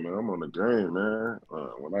 Yeah, man, I'm on the game, man.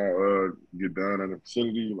 When I get down at the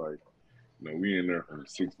facility, like we in there from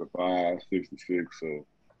 6 to 5, 6 to 6. So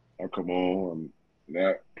I come on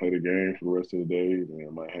and play the game for the rest of the day. Then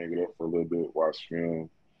I might hang it up for a little bit, watch film.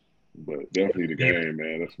 But definitely the game,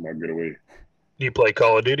 man. That's my getaway. Do you play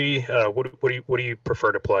Call of Duty? What do you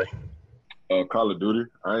prefer to play? Call of Duty.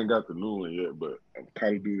 I ain't got the new one yet, but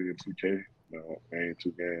Call of Duty and 2K. I ain't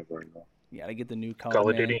 2 games right now. You gotta get the new COD. Call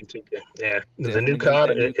of Duty and 2K. Yeah, the new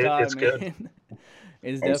COD. It's good.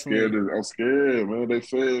 It's definitely. I'm scared, man. They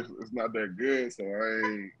say it's not that good, so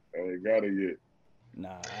I ain't got it yet.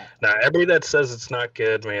 Nah, everybody that says it's not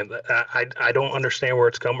good, man, I don't understand where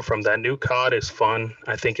it's coming from. That new COD is fun.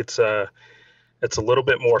 I think it's a little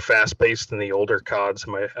bit more fast paced than the older CODs,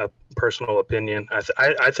 in my personal opinion.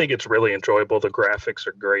 I think it's really enjoyable. The graphics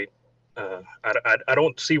are great. I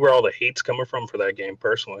don't see where all the hate's coming from for that game,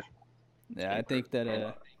 personally. Yeah, I think that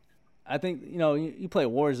you play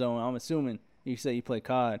Warzone. I'm assuming you say you play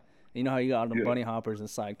COD. You know how you got all the bunny hoppers and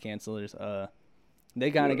side cancelers. They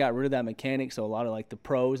kind of got rid of that mechanic, so a lot of like the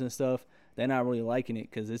pros and stuff, they're not really liking it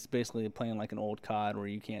because it's basically playing like an old COD where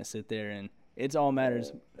you can't sit there and it's all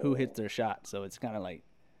matters who hits their shot. So it's kind of like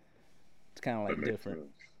different.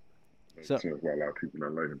 Makes sense why a lot of people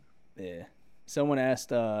not liking it. Yeah. Someone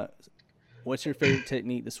asked, "What's your favorite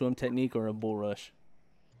technique? The swim technique or a bull rush?"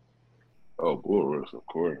 Oh, bull rush, of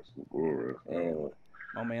course. Bull rush.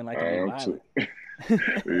 Oh man, like to be violent.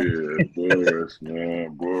 Yeah, bull rush,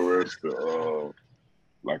 man. Bull rush.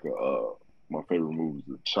 My favorite move is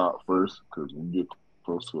the chop first, because when you get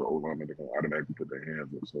close to an O-lineman, they're gonna automatically put their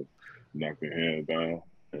hands up. So knock their hands down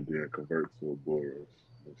and then convert to a bull rush.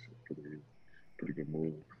 That's a pretty good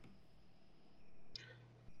move.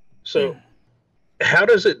 So, how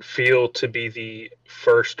does it feel to be the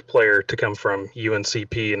first player to come from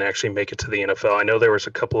UNCP and actually make it to the NFL? I know there was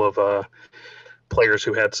a couple of players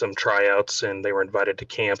who had some tryouts and they were invited to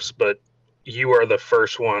camps, but you are the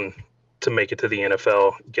first one to make it to the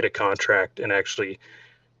NFL, get a contract, and actually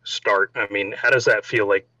start. I mean, how does that feel?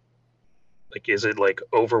 Like is it like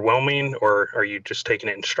overwhelming, or are you just taking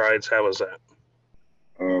it in strides? How is that?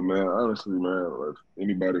 Man, honestly, man, like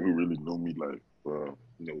anybody who really knew me, like who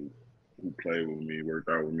played with me, worked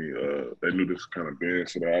out with me, they knew this kind of bad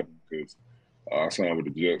shit happened because I signed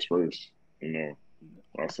with the Jets first.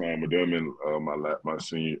 I signed with them in my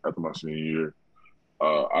senior year.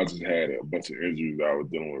 I just had a bunch of injuries that I was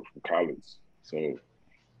dealing with from college. So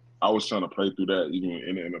I was trying to play through that even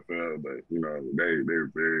in the NFL, but they're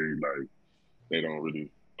very like they don't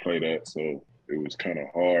really play that. So it was kind of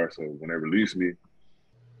hard. So when they released me,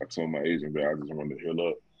 I told my agent that I just wanted to heal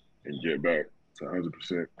up and get back to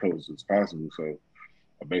 100% close as possible. So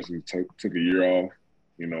I basically took a year off.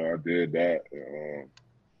 I did that.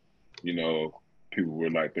 People were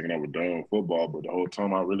like thinking I was done with football, but the whole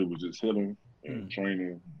time I really was just healing and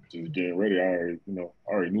training, just getting ready. I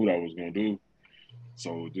already knew what I was gonna do.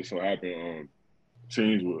 So just so happened,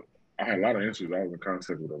 I had a lot of answers. I was in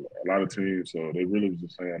contact with a lot of teams, so they really was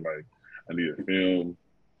just saying like, I need a film.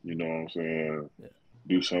 You know what I'm saying? Yeah.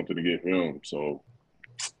 Do something to get filmed. So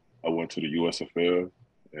I went to the USFL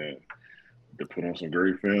and to put on some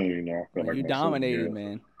great film. I felt like you dominated,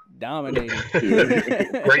 man. Dominating.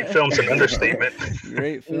 Great film's an understatement.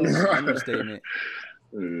 Great film's an understatement.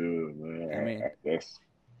 Yeah, man. I mean, that's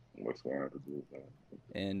what's going to have to do, man.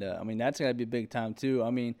 And that's gotta be big time too. I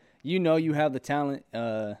mean, you have the talent.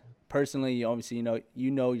 Personally, obviously,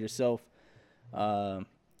 you know yourself.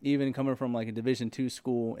 Even coming from like a Division II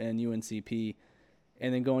school and UNCP,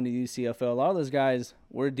 and then going to UCFL, a lot of those guys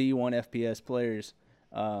were D1 FBS players.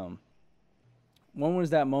 When was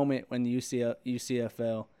that moment when the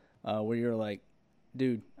UCFL where you're like,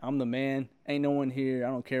 dude, I'm the man. Ain't no one here. I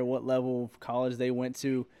don't care what level of college they went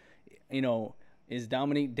to. Is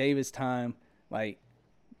Domenique Davis time? Like,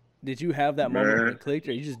 did you have that moment when it clicked,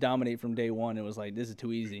 or you just dominate from day one? It was like, this is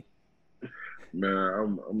too easy.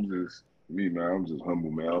 Man, I'm just me, man. I'm just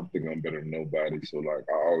humble, man. I don't think I'm better than nobody. So like,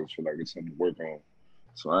 I always feel like it's something to work on.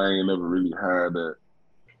 So I ain't never really had that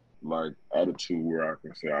like attitude where I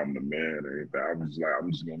can say I'm the man or anything.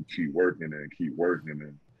 I'm just gonna keep working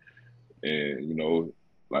and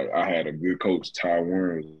like I had a good coach, Ty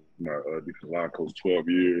Warren, was my defensive line coach, 12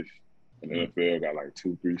 years in the NFL, got like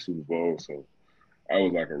 2-3 Super Bowls. So I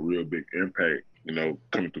was like a real big impact.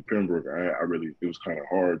 Coming to Pembroke, it was kind of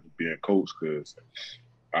hard being coach because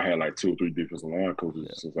I had like 2 or 3 defensive line coaches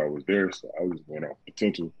since I was there, so I was going off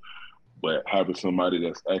potential. But having somebody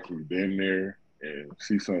that's actually been there and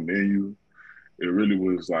see something in you, it really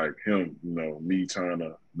was like him, me trying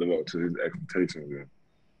to live up to his expectations and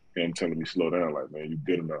him telling me slow down, like, man, you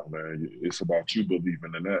good enough, man. It's about you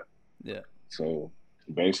believing in that. Yeah. So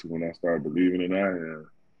basically when I started believing in that and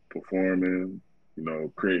performing,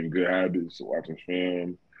 creating good habits, watching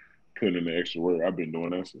film, putting in the extra work, I've been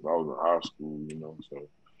doing that since I was in high school, so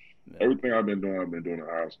everything I've been doing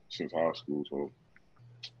since high school. So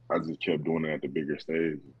I just kept doing it at the bigger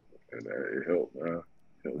stage, and it helped, man.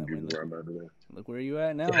 Helped get me where I'm at today. Look where you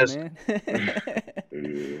at now, man.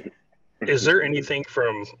 Yeah. Is there anything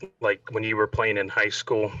from like when you were playing in high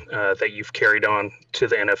school that you've carried on to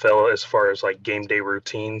the NFL as far as like game day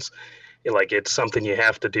routines? Like it's something you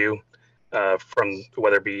have to do from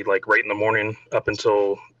whether it be like right in the morning up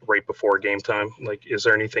until right before game time. Like, is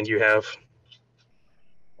there anything you have?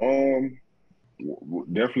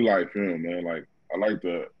 Definitely like film, man. Like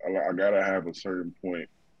I gotta have a certain point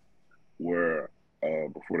where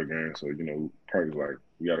before the game. So probably like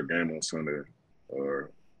we got a game on Sunday,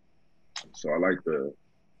 so I like to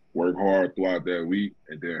work hard throughout that week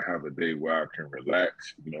and then have a day where I can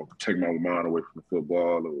relax, take my mind away from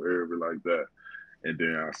football or wherever like that. And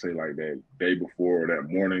then I say like that day before, that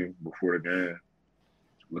morning before the game,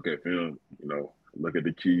 look at film, look at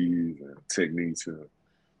the keys and techniques and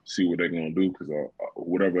see what they're going to do because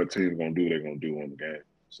whatever a team's going to do, they're going to do on the game.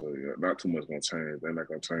 So not too much going to change. They're not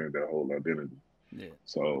going to change that whole identity. Yeah.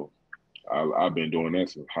 So I've been doing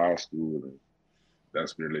that since high school, and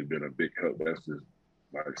that's really been a big help. That's just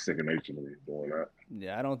like second nature to me doing that.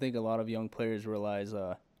 Yeah, I don't think a lot of young players realize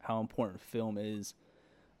how important film is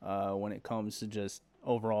when it comes to just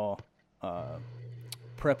overall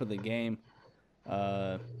prep of the game.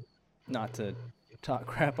 Not to talk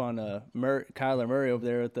crap on Kyler Murray over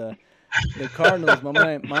there at the Cardinals.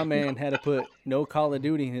 My man had to put no Call of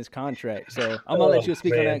Duty in his contract. So I'm going to let you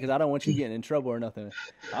speak on that because I don't want you getting in trouble or nothing.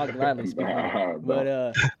 I'll gladly speak on it. But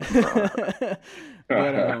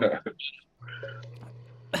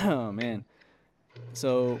oh, man.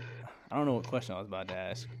 So I don't know what question I was about to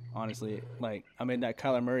ask. Honestly, like I made that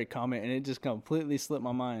Kyler Murray comment and it just completely slipped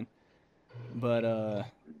my mind. But oh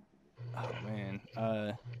man,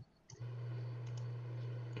 I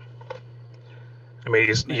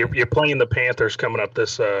mean, you're playing the Panthers coming up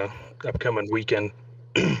this upcoming weekend.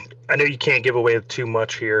 I know you can't give away too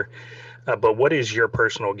much here, but what is your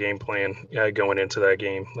personal game plan going into that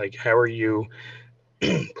game? Like, how are you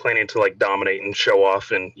planning to like dominate and show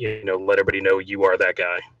off and let everybody know you are that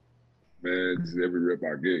guy? Man, just every rep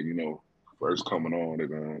I get, first coming on, they're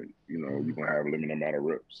gonna, you're gonna have a limited amount of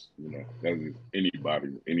reps. That's just anybody,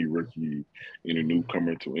 any rookie, any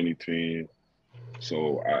newcomer to any team.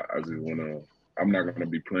 So I just wanna. I'm not gonna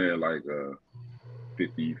be playing like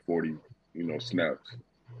 50, 40, snaps.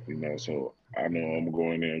 So I know I'm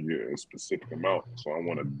going there and get a specific amount. So I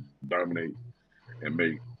want to dominate and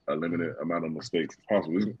make a limited amount of mistakes as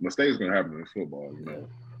possible. Mistakes gonna happen in football,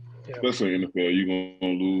 Yeah. Especially in the NFL, you're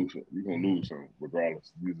gonna lose. You're gonna lose some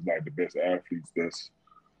regardless. These are like the best athletes, best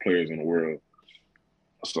players in the world.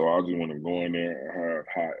 So I just want to go in there and have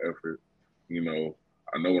high effort. I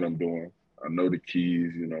know what I'm doing. I know the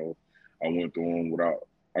keys. I went through them without.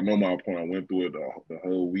 I know my opponent. I went through it the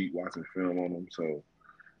whole week watching film on them. So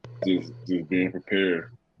just being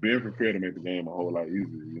prepared to make the game a whole lot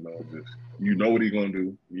easier. Just what he's gonna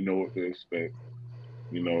do. You know what to expect.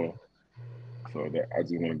 So that I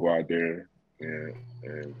just want to go out there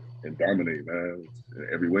and dominate, man, in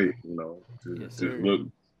every way. Just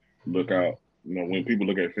look out. When people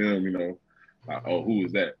look at film, like, oh, who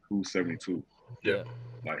is that? Who's 72? Yeah.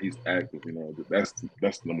 Like, he's active. That's the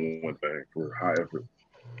number one thing for high effort.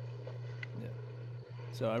 Yeah.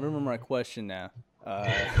 So I remember my question now.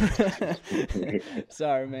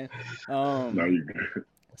 Sorry, man. No, you good.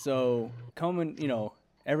 So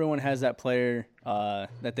everyone has that player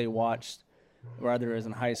that they watched, whether as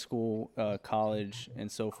in high school, college,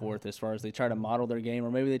 and so forth, as far as they try to model their game,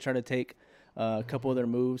 or maybe they try to take a couple of their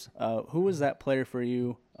moves. Who was that player for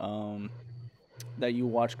you that you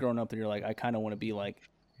watched growing up that you're like, I kind of want to be like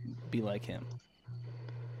him?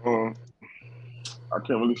 I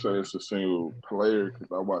can't really say it's a single player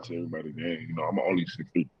because I watch everybody's game. I'm only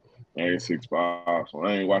 6'3". I ain't 6'5", so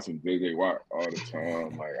I ain't watching JJ Watt all the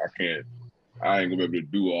time. Like, I ain't gonna be able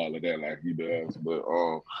to do all of that like he does. But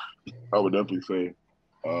I would definitely say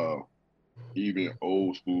even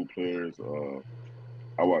old school players.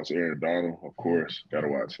 I watch Aaron Donald, of course. Gotta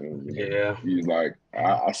watch him. Yeah. He's like,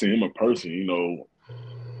 I see him in person.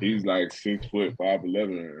 He's like 6 foot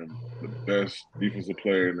 5'11" and the best defensive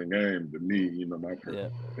player in the game to me. My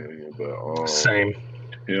personal opinion. But same.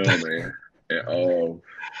 Him and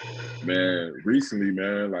man, recently,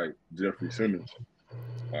 man, like Jeffrey Simmons.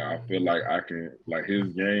 I feel like I can, like,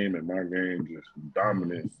 his game and my game just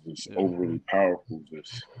dominant, just overly powerful.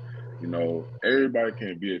 Just, everybody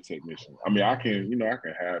can't be a technician. I mean, I can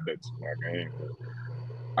have that to my game, but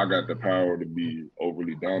I got the power to be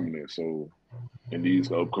overly dominant. So in these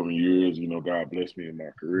upcoming years, God bless me in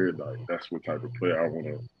my career. Like, that's what type of player I want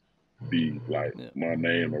to be, like, my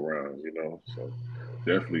name around, So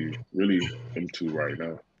definitely really into right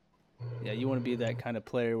now. Yeah, you want to be that kind of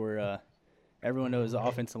player where everyone knows the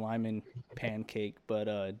offensive lineman pancake,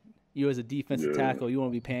 but you as a defensive tackle, you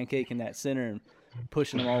want to be pancaking that center and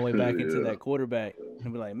pushing them all the way back into that quarterback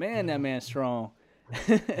and be like, man, that man's strong.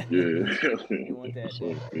 You want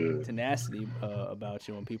that tenacity about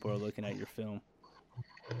you when people are looking at your film.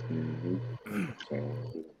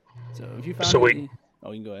 So if you found you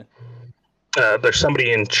can go ahead. There's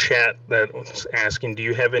somebody in chat that was asking, do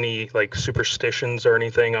you have any like superstitions or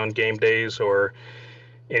anything on game days or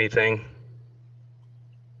anything?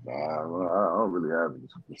 Nah, I don't really have any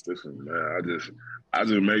superstitions, man. I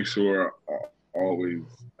just make sure I always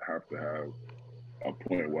have to have a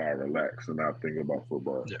point where I relax and not think about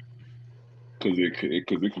football. Yeah. Because it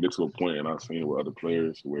can get to a point, and I've seen with other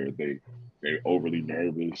players where they're overly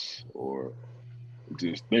nervous or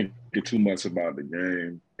just thinking too much about the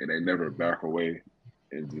game, and they never back away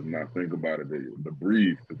and just not think about it. They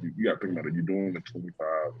breathe, because you got to think about it. You're doing the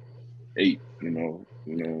 25-8, you know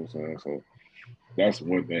what I'm saying? So that's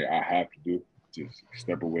one thing I have to do. Just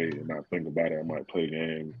step away and not think about it. I might play a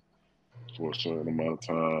game for a certain amount of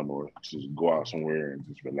time, or just go out somewhere and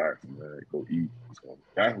just relax and go eat. So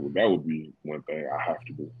that would be one thing I have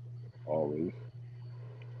to do always.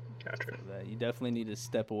 Gotcha. You definitely need to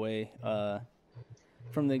step away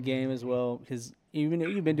from the game as well, because even though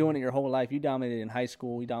you've been doing it your whole life, you dominated in high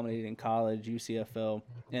school, you dominated in college, UCFL,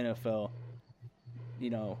 NFL. You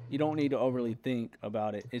don't need to overly think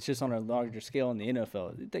about it. It's just on a larger scale in the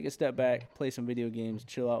NFL. You take a step back, play some video games,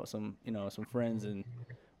 chill out with some friends and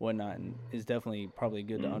whatnot, and it's definitely probably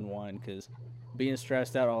good to unwind, because being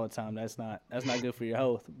stressed out all the time, that's not good for your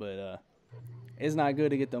health. But it's not good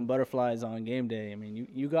to get them butterflies on game day. I mean,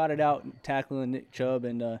 you got it out tackling Nick Chubb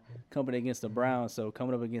and company against the Browns. So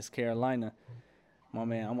coming up against Carolina, my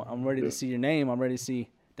man, I'm ready to see your name. I'm ready to see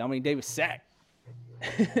Domenique Davis sack.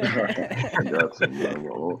 I got you, man.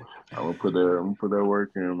 I'm gonna put that work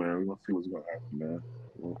in, man. We're gonna see what's gonna happen, man.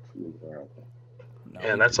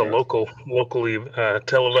 And that's a locally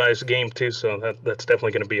televised game too, so that's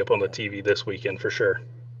definitely going to be up on the TV this weekend for sure.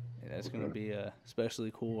 Yeah, that's going to be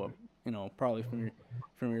especially cool. probably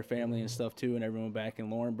from your family and stuff too, and everyone back in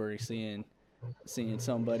Laurinburg seeing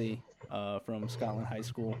somebody from Scotland High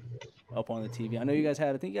School up on the TV. I know you guys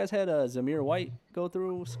had. I think you guys had Zamir White go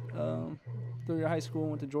through your high school,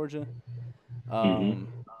 went to Georgia.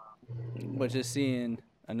 Mm-hmm. But just seeing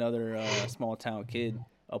another small town kid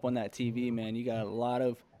up on that TV, man, you got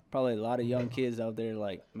probably a lot of young kids out there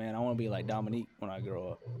like, man, I want to be like Dominique when I grow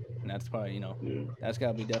up, and that's probably that's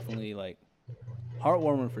got to be definitely like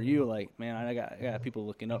heartwarming for you. Like, man, I got people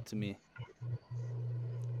looking up to me.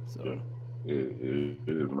 So. Yeah. It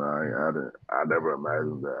is, man. I never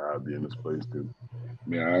imagined that I'd be in this place. Cause,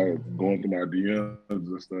 man, I was going through my DMs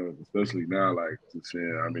and stuff, especially now, like, just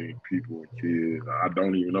seeing, people and kids I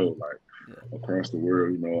don't even know, like, across the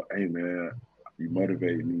world, hey, man, you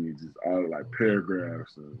motivate me, just all, like,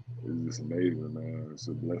 paragraphs. And it's just amazing, man. It's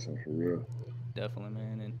a blessing for real. Definitely,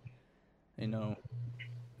 man. And,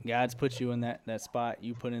 God's put you in that spot.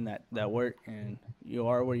 You put in that work, and you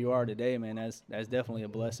are where you are today, man. That's definitely a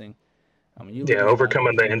blessing. I mean,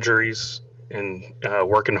 overcoming the injuries and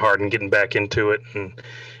working hard and getting back into it, and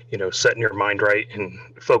setting your mind right and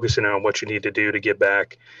focusing on what you need to do to get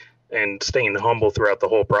back, and staying humble throughout the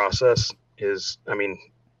whole process is,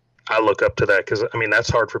 I look up to that, because that's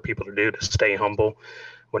hard for people to do, to stay humble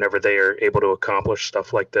whenever they are able to accomplish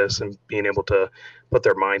stuff like this and being able to put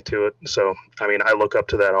their mind to it. So I look up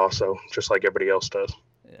to that also, just like everybody else does.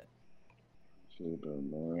 Shit,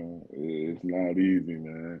 man. It's not easy,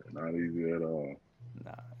 man. Not easy at all.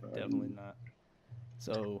 Nah, definitely not.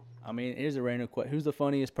 So, here's a random question. Who's the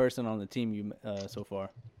funniest person on the team you so far?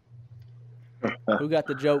 Who got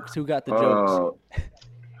the jokes? Who got the jokes?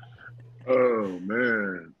 Oh,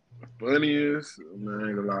 man. Funniest,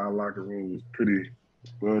 man, our locker room was pretty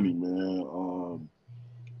funny, man.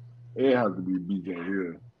 It has to be BJ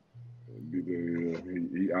Hill.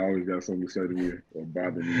 He always got something to say to me or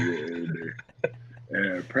bother me every day.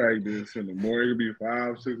 And practice in the morning, it could be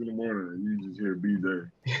 5, 6 in the morning, and you just hear BJ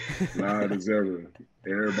loud as ever.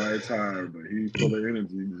 Everybody tired, but he's full of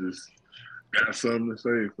energy. He just got something to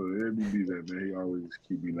say. So it'd be BJ, man. He always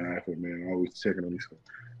keep me laughing, man. Always checking on me. So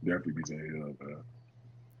definitely BJ Hill, man.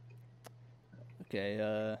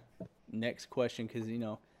 Okay, next question, because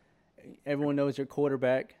everyone knows your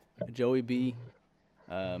quarterback, Joey B,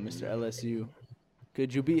 Mr. LSU.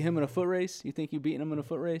 Could you beat him in a foot race? You think you beating him in a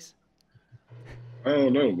foot race? I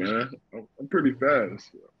don't know, man. I'm pretty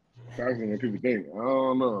fast. Faster than people think. I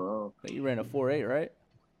don't know. You ran a 4.8, right?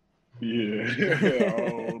 Yeah. I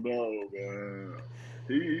don't know, man.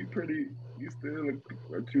 He's still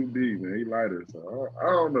a QB, man. He lighter, so I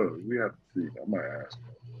don't know. We have to see. I might ask him.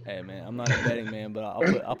 Hey, man, I'm not a betting man, but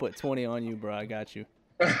I'll put 20 on you, bro. I got you.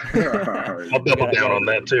 I'll double down on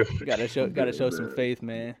that too. Gotta show some faith,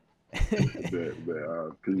 man. I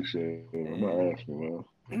appreciate it. I'm gonna ask him,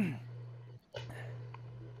 man.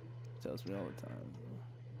 Tells me all the time.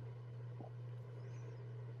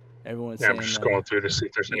 Everyone's saying, I'm just going through to see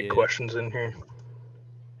if there's any questions in here.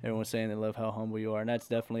 Everyone's saying they love how humble you are, and that's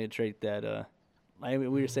definitely a trait that we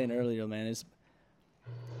were saying earlier, man. Is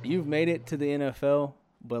you've made it to the NFL,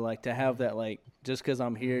 but like to have that, like, just because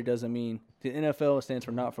I'm here doesn't mean the NFL stands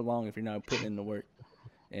for not for long if you're not putting in the work,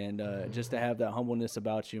 and just to have that humbleness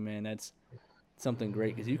about you, man, that's something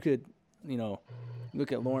great. Because you could,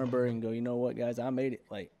 look at Laurinburg and go, you know what, guys, I made it.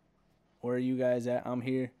 Like, where are you guys at? I'm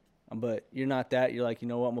here. But you're not that. You're like, you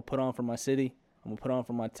know what? I'm going to put on for my city. I'm going to put on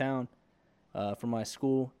for my town, for my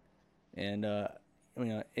school. And,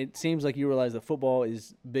 it seems like you realize that football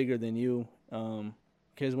is bigger than you.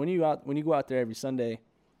 Because when you go out there every Sunday,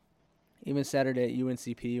 even Saturday at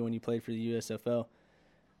UNCP when you played for the USFL,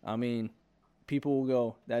 people will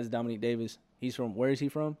go, that's Domenique Davis. Where is he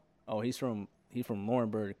from? Oh, he's from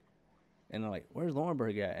Laurinburg. And they're like, where's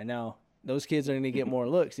Laurinburg at? And now those kids are going to get more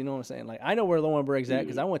looks. You know what I'm saying? Like, I know where Laurinburg's at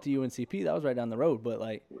because I went to UNCP. That was right down the road. But,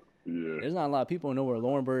 like, there's not a lot of people who know where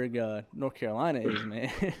Laurinburg, North Carolina is,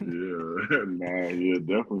 man. Definitely,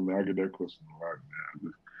 man. I get that question a lot,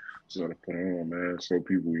 man. Just trying to put on, man. So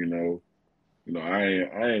people,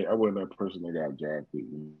 I wasn't that person that got drafted,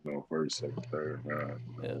 first, second, third,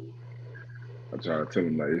 man. I try to tell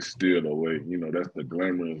them, like, it's still a way. That's the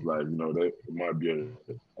glamorous life. That it might be a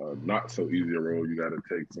not so easy road you got to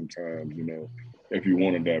take sometimes. If you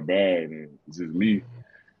wanted that bad, and it's just me,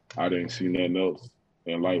 I didn't see nothing else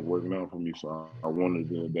in life working out for me, so I wanted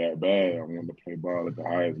it that bad. I wanted to play ball at the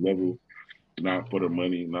highest level, not for the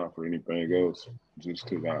money, not for anything else, just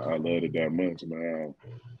because I loved it that much, man.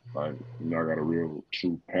 I got a real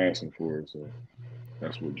true passion for it, so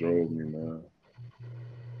that's what drove me, man.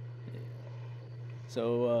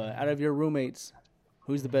 So, out of your roommates,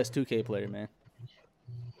 who's the best 2K player, man?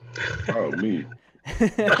 Oh, me.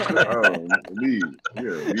 Me. Yeah,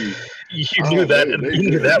 me. You knew that. You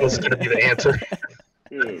knew that was going to be the answer.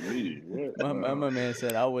 Yeah, me. What? My man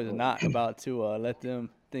said I was not about to let them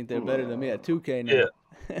think they're better than me at 2K now. Yeah.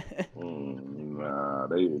 Nah,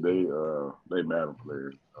 they Madden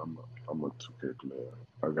players. I'm a 2K player.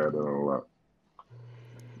 I got that on a lot.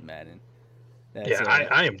 Madden. Yeah,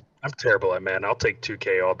 I'm terrible at Madden. I'll take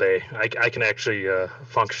 2K all day. I can actually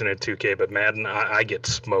function in 2K, but Madden, I get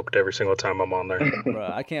smoked every single time I'm on there.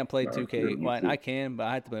 Bro, I can't play 2K. Well, I can, but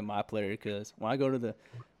I have to play my player because when I go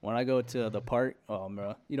to the park, oh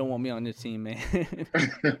bro, you don't want me on your team, man.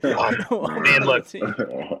 Man,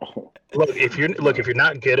 look, if you're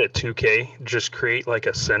not good at 2K, just create like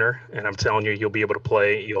a center, and I'm telling you, you'll be able to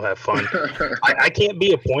play. You'll have fun. I can't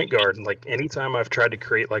be a point guard. Like anytime I've tried to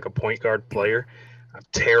create like a point guard player, I'm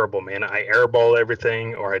terrible, man. I airball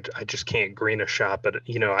everything, or I just can't green a shot. But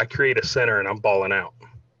I create a center and I'm balling out.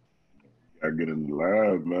 I get in the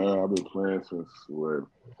lab, man. I've been playing since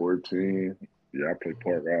 14. Yeah, I play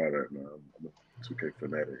park all that, man. I'm a 2K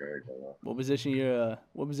fanatic. I ain't gonna lie. What position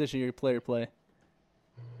your player play?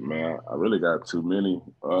 Man, I really got too many.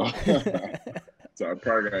 So I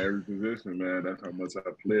probably got every position, man. That's how much I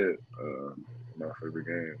played. My favorite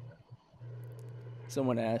game.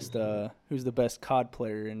 Someone asked, who's the best COD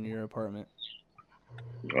player in your apartment?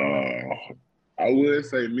 I would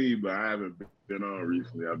say me, but I haven't been on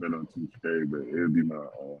recently. I've been on 2K, but it'd be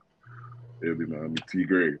my T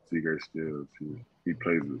Gray. T Gray still. He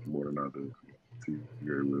plays it more than I do. T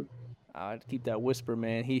Gray will. I'd keep that whisper,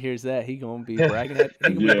 man. He hears that, he gonna be bragging at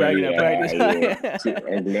practice. Yeah.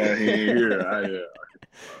 I'm glad he ain't here.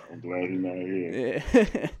 I'm glad he's not here.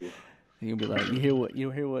 Yeah. He gonna be like, you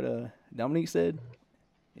hear what Dominique said?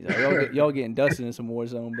 He's like, y'all getting dusted in some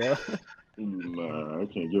Warzone, bro. Nah, I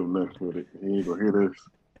can't give him nothing for it. He ain't gonna hear this.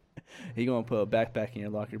 He gonna put a backpack in your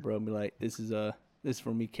locker, bro, and be like, this is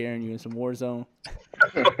for me carrying you in some Warzone.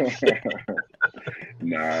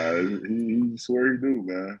 Nah, he swear he do,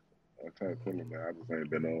 man. I try to tell him, man. I just ain't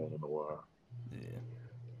been on in a while. Yeah.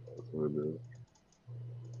 That's what it is.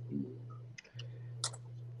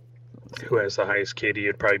 Who has the highest KD?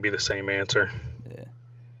 It'd probably be the same answer.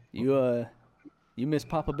 Yeah. You miss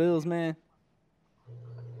Papa Bills, man?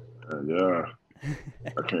 Yeah.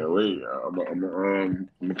 I can't wait. I'm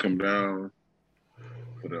gonna come down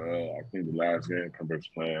for I think the last game Cumberland's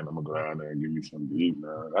playing. I'm gonna go down there and give me something to eat,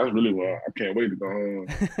 man. That's really what I can't wait to go home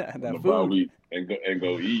on the bye week and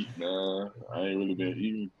go eat, man. I ain't really been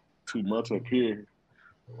eating too much up here.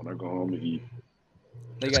 When I go home to eat.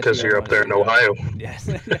 It's because you're up there in Ohio. Yes.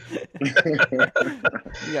 You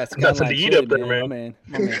got nothing to eat up there, man.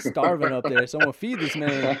 My man's starving up there. Someone feed this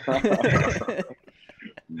man.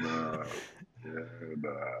 Nah.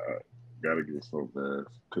 Gotta get so bad.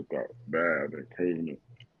 Cooked out bad and craving it.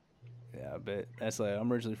 Yeah, I bet. That's like,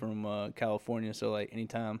 I'm originally from California, so like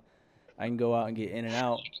anytime I can go out and get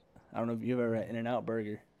In-N-Out. I don't know if you've ever had In-N-Out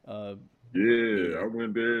burger. Yeah, I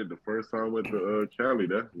went there the first time I went to Cali.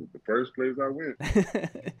 That's the first place I went.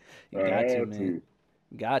 You got to, man.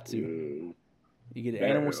 Got to. Yeah. You get an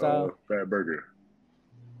animal style. Fat burger.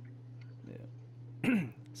 Yeah.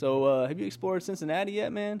 So, have you explored Cincinnati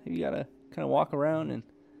yet, man? Have you got to kind of walk around and?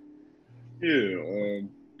 Yeah,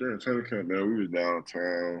 during training camp, man, we was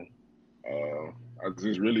downtown. I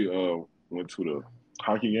just really went to the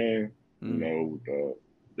hockey game. You know, with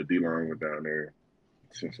the D-line went down there.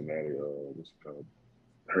 Cincinnati, what's it called?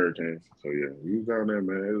 Hurricanes. So yeah, we was down there,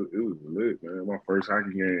 man. It was lit, man. My first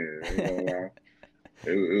hockey game.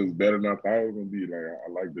 It was better than I thought it was gonna be. Like I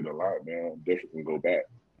liked it a lot, man. I'm definitely gonna go back.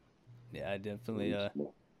 Yeah, I definitely.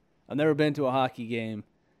 I've never been to a hockey game.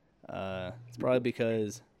 It's probably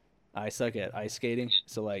because I suck at ice skating.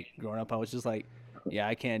 So like growing up, I was just like, yeah,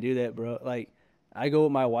 I can't do that, bro. Like I go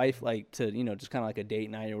with my wife, like to just kind of like a date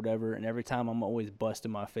night or whatever, and every time I'm always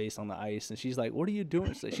busting my face on the ice, and she's like, "What are you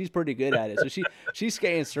doing?" So she's pretty good at it, so she's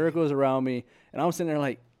skating circles around me, and I'm sitting there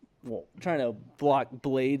like, trying to block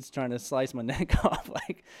blades, trying to slice my neck off,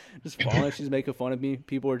 like just falling. She's making fun of me.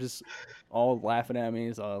 People are just all laughing at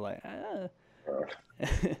me. So I'm like,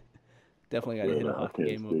 definitely got to hit a hockey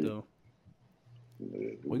game up though.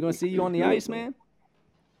 We gonna see you on the ice, man?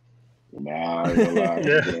 Nah, I ain't gonna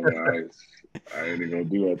lie. I ain't even gonna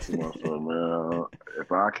do that to myself, man.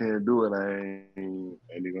 If I can't do it, I ain't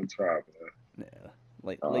even gonna try, man.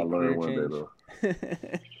 Yeah, I'll learn one day though.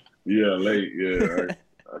 Yeah, late. Yeah,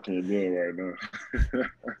 I can't do it right now.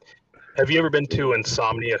 Have you ever been to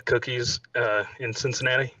Insomnia Cookies in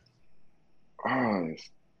Cincinnati?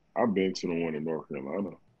 I've been to the one in North Carolina.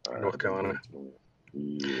 North Carolina.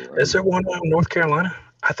 Yeah. Is there one in North Carolina?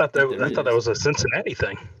 I thought that was a Cincinnati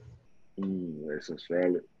thing. It's in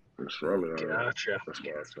Charlotte. In Charlotte, Gotcha. that's what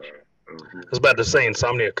I tried. I was about to say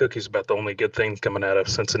Insomnia Cookies about the only good thing coming out of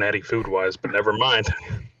Cincinnati food-wise, but never mind.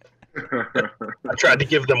 I tried to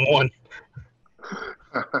give them one.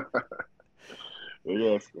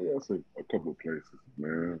 Yes, a couple of places,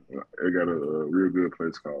 man. They got a real good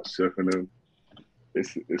place called Chef and Them.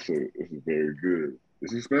 It's very good.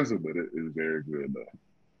 It's expensive, but it is very good though.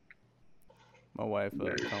 My wife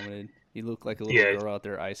commented, "You look like a little girl out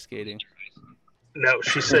there ice skating." No,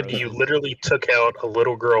 she said you literally took out a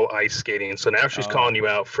little girl ice skating, so now she's calling you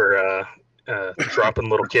out for dropping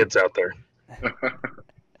little kids out there.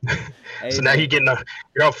 Hey, so now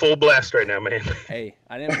you're on full blast right now, man. Hey,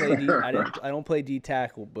 I don't play D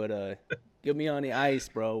tackle, but get me on the ice,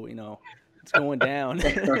 bro. You know, it's going down.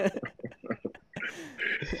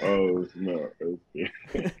 Oh, it's not.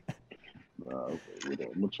 Okay. Nah, okay.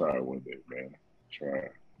 I'm gonna try it one day, man. Try.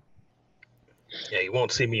 Yeah, you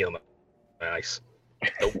won't see me on the ice.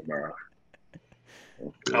 Nope. Nah.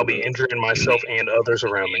 Okay, I'll be injuring myself and others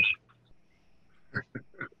around me.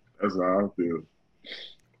 That's how I feel.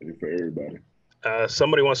 It's for everybody.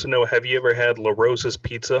 Somebody wants to know: have you ever had La Rosa's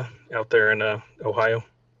Pizza out there in Ohio?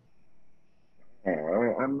 I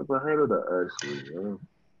never heard of that actually.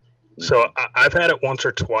 So I've had it once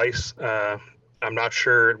or twice. I'm not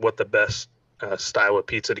sure what the best style of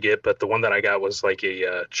pizza to get, but the one that I got was like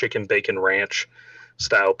a chicken bacon ranch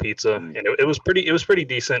style pizza, and it was pretty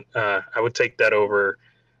decent. I would take that over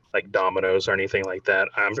like Domino's or anything like that.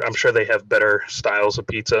 I'm sure they have better styles of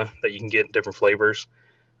pizza that you can get in different flavors,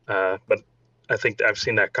 but I think I've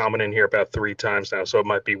seen that comment in here about 3 times now, so it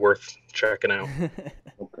might be worth checking out.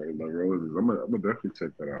 Okay, La Rosa's. I'm gonna definitely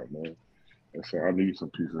check that out, man. And so I need some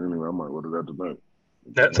pizza anyway. I might order that tonight.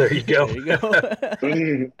 There you go. There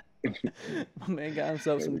you go. My man got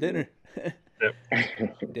himself some dinner. Yep.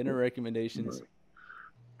 Dinner recommendations.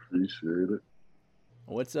 Appreciate it.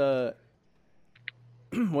 What's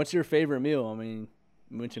your favorite meal? I mean,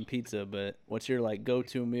 you mentioned pizza, but what's your like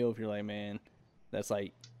go-to meal if you're like, man, that's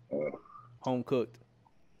like home cooked?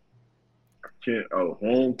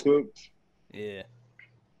 Home cooked? Yeah.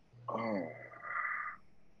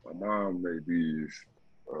 My mom made these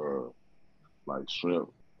like shrimp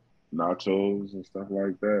nachos and stuff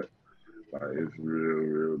like that. Like it's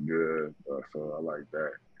real good. So I like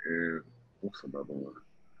that. And what's another one?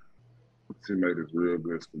 She made this real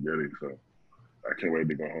good spaghetti. So I can't wait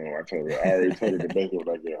to go home. I already told her to make it when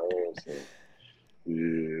I get home. So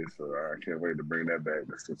yeah, so I can't wait to bring that back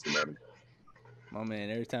to Cincinnati. My man,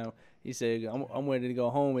 every time he said, I'm ready to go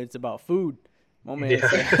home, it's about food. My man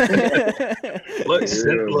said, look,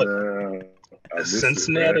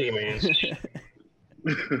 Cincinnati, man.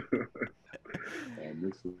 I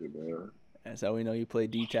miss it, man. That's how we know you play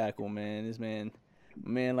D tackle, man. This man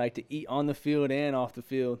like to eat on the field and off the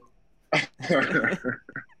field.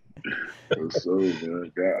 So,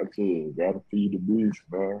 man, gotta feed the beast,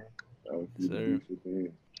 man. Gotta feed the beast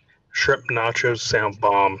again. Shrimp nachos sound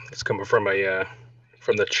bomb. It's coming from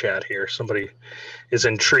from the chat here. Somebody is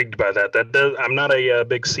intrigued by that. I'm not a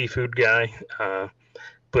big seafood guy,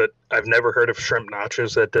 but I've never heard of shrimp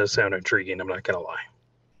nachos. That does sound intriguing. I'm not gonna lie.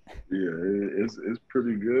 Yeah, it's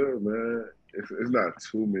pretty good, man. It's not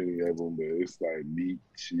too many of them, but it's like meat,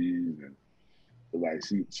 cheese, and like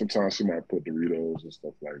sometimes she might put Doritos and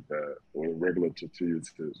stuff like that, or regular tortilla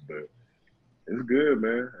chips. But it's good,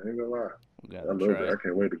 man. I ain't gonna lie. I love it. I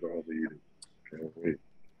can't wait to go home and eat it. Can't wait.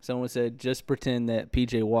 Someone said, just pretend that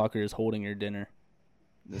PJ Walker is holding your dinner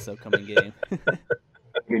this upcoming game.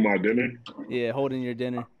 Holding my dinner? Yeah, holding your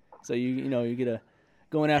dinner. So you get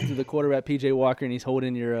going after the quarterback PJ Walker, and he's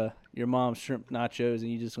holding your mom's shrimp nachos, and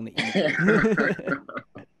you just want to eat.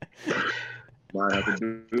 Might have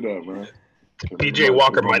to do that, man. PJ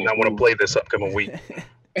Walker might not want to play this upcoming week.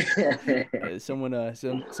 Yeah, someone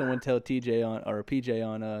tell TJ or PJ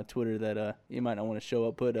on Twitter that you might not want to show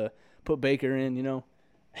up. Put Baker in, you know.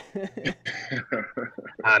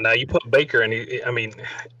 Now you put Baker in. I mean,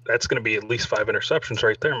 that's going to be at least 5 interceptions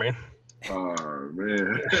right there, man. Oh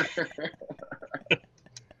man.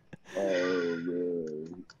 Oh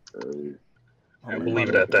man. Hey. We'll leave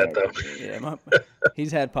it at that, though. Yeah,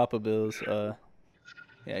 he's had Papa Bills.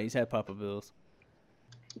 Yeah, he's had Papa Bills.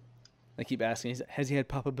 I keep asking, has he had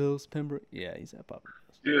Papa Bills, Pembroke? Yeah, he's had Papa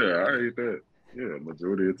Bills. Yeah, I ate that. Yeah,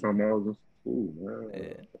 majority of the time I was in school, man.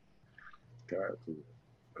 Yeah. Got to.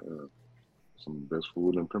 Some of the best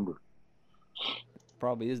food in Pembroke.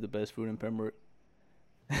 Probably is the best food in Pembroke.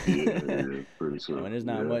 Yeah, pretty sure. I mean, there's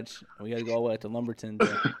not much. We got to go all the way to Lumberton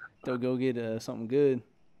to go get something good.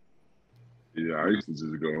 Yeah, I used to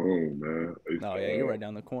just go home, man. Oh, yeah, you're right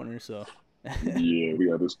down the corner, so. Yeah, we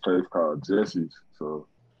got this place called Jesse's, so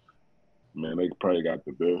Man, they probably got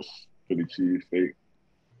the best Philly cheesesteak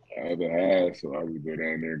I ever had. So I would go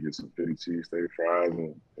down there and get some Philly cheesesteak fries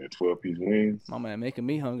and 12-piece wings. My man, making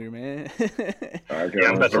me hungry, man. Yeah,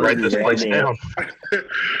 I'm about to write this place down.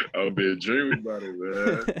 I've been dreaming about it,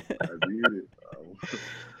 man. I need it.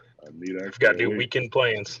 I need that. Got to do weekend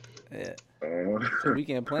plans. Yeah. So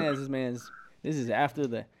weekend plans. This is after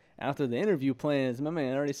the interview plans. My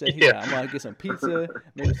man already said, I'm gonna get some pizza,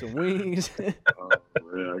 maybe some wings. Oh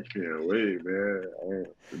man, I can't wait, man.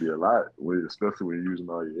 It'll be a lot, especially when you're using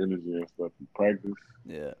all your energy and stuff in practice.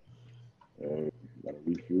 Yeah. Gotta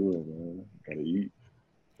refuel, man. Gotta eat.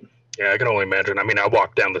 Yeah, I can only imagine. I mean, I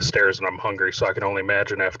walk down the stairs and I'm hungry, so I can only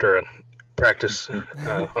imagine after a practice on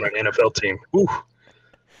an NFL team. Ooh.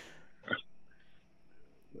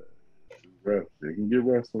 Rest. It can get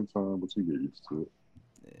rest sometimes, but you get used to it.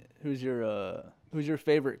 Yeah. Who's your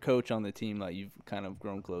favorite coach on the team that you've kind of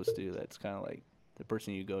grown close to? That's kind of like the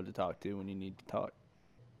person you go to talk to when you need to talk.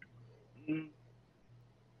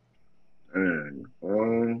 And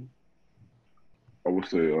I would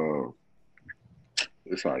say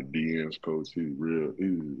it's our DN's coach. He's real.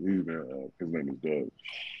 He's been his name is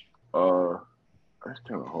Doug. That's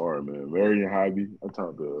kind of hard, man. Larry and Hobby. I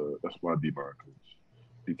talk to that's my D-bar coach,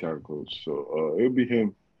 D-tackle coach. So it'll be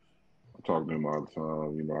him. I talk to him all the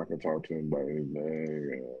time. You know, I can talk to him about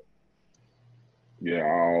anything. Yeah,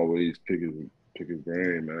 I always pick his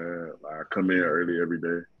brain, man. Like, I come in early every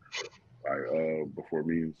day, like before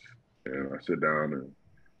meetings, and I sit down and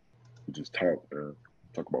just talk, man.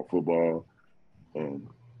 Talk about football,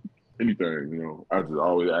 anything. You know, I just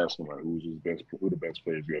always ask him like, who the best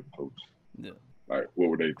players you ever coached? Yeah. Like, what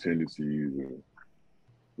were their tendencies? And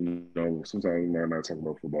you know, sometimes we might not talk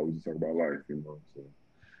about football. We just talk about life. You know, so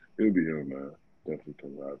it'll be him, man. Definitely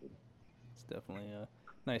come out. It's definitely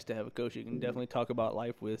nice to have a coach you can definitely talk about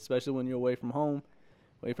life with, especially when you're away from home,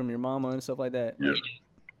 away from your mama and stuff like that. Yeah. Like,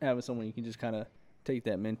 having someone you can just kind of take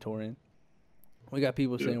that mentor in. We got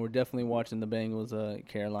people saying we're definitely watching the Bengals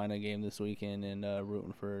Carolina game this weekend and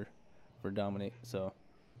rooting for Dominique. So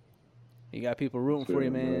you got people rooting for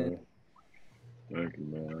you, man. Thank you,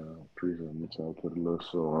 man. I appreciate it. I'll put a little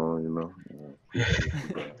show on, you know.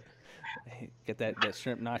 Get that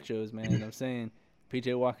shrimp nachos, man. You know what I'm saying?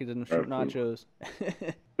 PJ Walker did them shrimp nachos.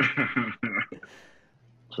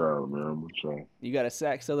 Try, man. I'm gonna try. You got a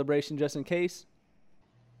sack celebration just in case?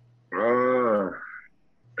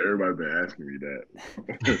 Everybody been asking me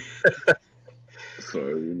that. So,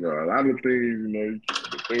 you know, a lot of things, you know,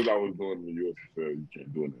 the things I was doing in the USFL, you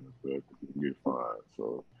can't do in the NFL because you can get fined.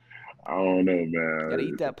 So, I don't know, man. Gotta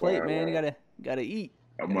eat that plate, man. You gotta eat.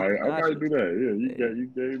 I might do that. Yeah, you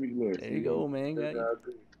gave me look. There you go, man.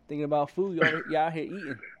 Thinking about food, you out here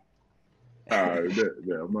eating. All right,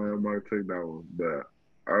 I might take that one. But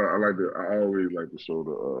I always like to show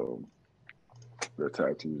the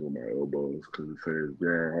tattoos on my elbows because it says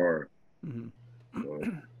 "Grand Hard." Mm-hmm. So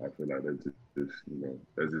I feel like that's just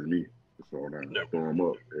me. So I throw them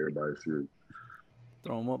up. Everybody see it.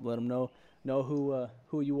 Throw them up. Let them know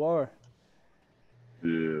who you are. Yeah,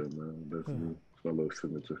 man, that's me. It's my little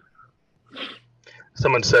signature.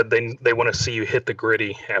 Someone said they want to see you hit the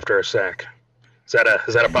gritty after a sack. Is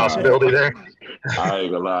that a possibility there? I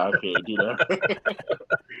ain't gonna lie, I can't do that.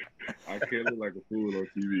 I can't look like a fool on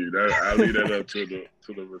TV. I leave that up to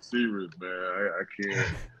the receivers, man. I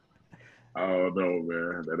can't. I don't know,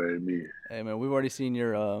 man. That ain't me. Hey, man, we've already seen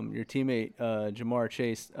your teammate Jamar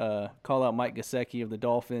Chase call out Mike Gesicki of the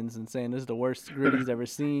Dolphins and saying this is the worst gritty he's ever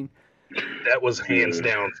seen. That was hands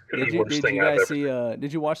down the worst thing I've ever seen.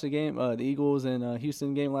 Did you watch the game, the Eagles and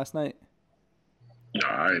Houston game last night? No,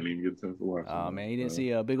 I didn't even get a chance to watch it. Oh, man, you didn't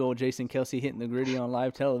see big old Jason Kelsey hitting the gritty on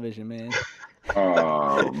live television, man.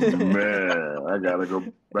 Oh, man. I got to go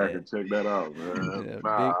back and check that out, man.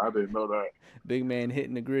 Yeah, I didn't know that. Big man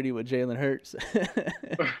hitting the gritty with Jalen Hurts.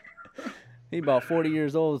 He about 40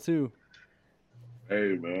 years old, too.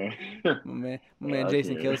 Hey, man. My man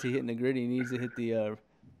Jason Kelsey hitting the gritty. He needs to hit the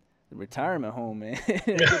retirement home, man.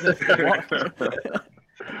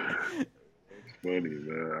 Funny,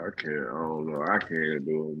 man. I don't know. I can't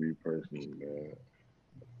do it, me personally, man.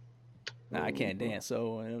 Nah, I can't dance,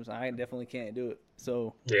 so I definitely can't do it.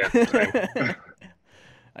 So yeah,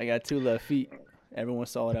 I got 2 left feet. Everyone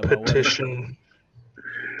saw it at my wedding.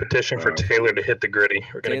 Petition for Taylor to hit the gritty.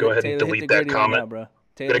 We're gonna go ahead and delete that comment, bro.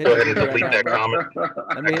 We're gonna go ahead and delete that comment.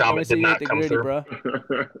 That comment did not come through, bro.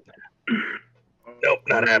 Nope,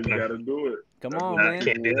 not happening. You gotta do it. Come on, man.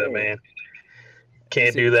 Can't do that, man.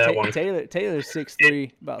 Can't do that one. Taylor's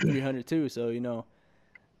 6'3", about 300 too. So big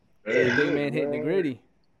man hitting the gritty.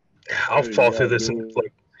 I'll fall through this.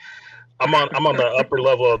 I'm on the upper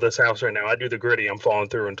level of this house right now. I do the gritty. I'm falling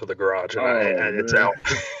through into the garage, and it's out.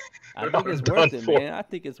 I think it's worth it, man. I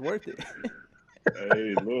think it's worth it.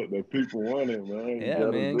 Hey, look, the people want it, man. Yeah,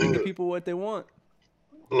 man. Give the people what they want.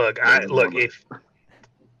 Look,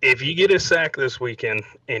 if you get a sack this weekend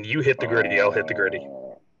and you hit the gritty, I'll hit the gritty.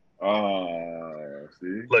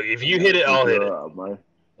 See. Look, if you hit it, I'll hit it.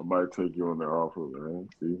 I might take you on the offer, man.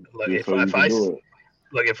 See. Look,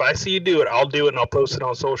 if I see you do it, I'll do it and I'll post it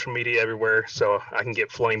on social media everywhere so I can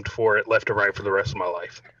get flamed for it left and right for the rest of my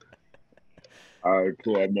life. All right,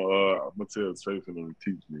 cool. I'm gonna tell Trace and them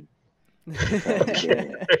to teach me.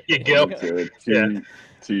 There you go. T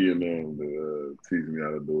and them to teach me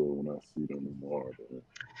how to do it when I see them tomorrow. Man.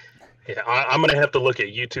 Yeah, I'm going to have to look at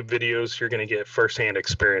YouTube videos. You're going to get firsthand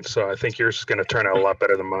experience, so I think yours is going to turn out a lot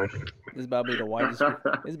better than mine. This is about to be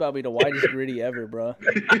the widest gritty ever, bro.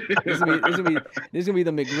 This is gonna be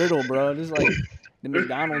the McGriddle, bro. This is like the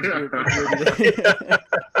McDonald's gritty.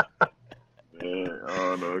 Man, I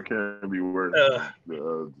don't know. It can't be worse than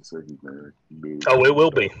the second thing. Dude. Oh, it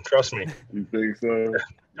will be. Trust me. You think so?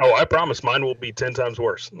 Oh, I promise. Mine will be 10 times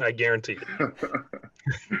worse. I guarantee it.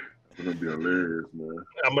 It's gonna be hilarious, man.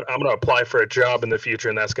 I'm gonna apply for a job in the future,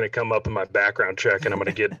 and that's gonna come up in my background check, and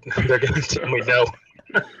they're gonna tell me no.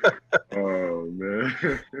 Oh man,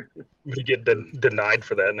 I'm gonna get denied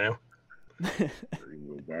for that now. You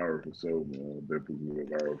go viral for so, man. Definitely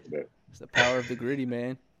go viral for that. It's the power of the gritty,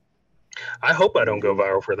 man. I hope I don't go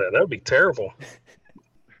viral for that. That would be terrible.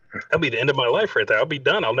 That'll be the end of my life right there. I'll be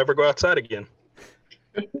done. I'll never go outside again.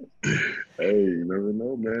 Hey, you never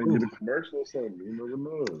know, man. Get a commercial or something. You never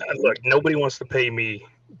know. Look, nobody wants to pay me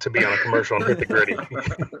to be on a commercial and hit the gritty.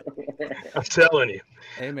 I'm telling you.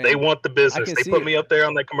 Hey, man, they want the business. They put me up there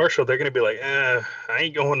on that commercial. They're going to be like, I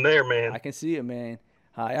ain't going there, man. I can see it, man.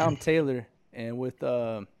 Hi, I'm Taylor, and with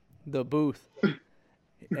the booth.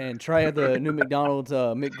 And try the new McDonald's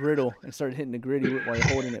McGriddle and start hitting the gritty while you're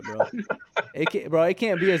holding it, bro. It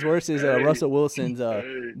can't be as worse as Russell Wilson's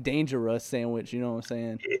Danger Rush sandwich. You know what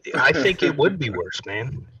I'm saying? I think it would be worse,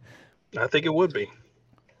 man. I think it would be.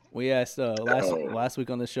 We asked last week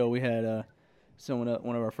on the show. We had one of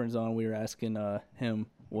our friends on. We were asking him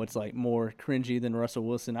what's like more cringy than Russell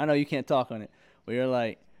Wilson. I know you can't talk on it. We were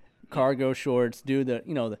like cargo shorts, do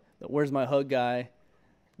the where's my hug guy,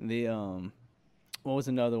 the what was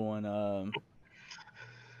another one? I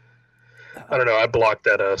don't know. I blocked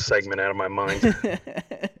that segment out of my mind.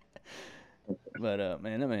 But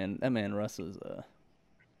man, that man Russell's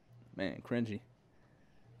man cringy.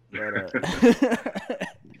 But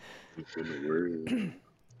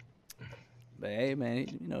but hey, man,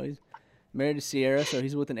 he's married to Sierra, so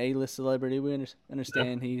he's with an A-list celebrity. We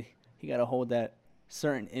understand he got to hold that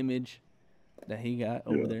certain image that he got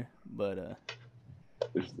over there, but.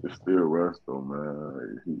 It's still Russ though,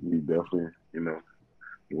 man. He definitely, he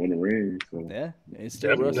won the ring. So. Yeah, it's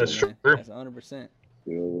still Russ, man. True. That's 100%.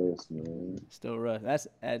 Still Russ, man. Still Russ.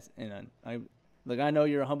 That's I know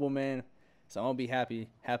you're a humble man, so I'm gonna be happy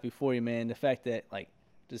for you, man. The fact that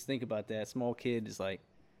just think about that small kid is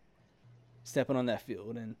stepping on that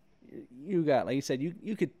field, and you got, like you said,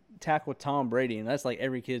 you could tackle Tom Brady, and that's like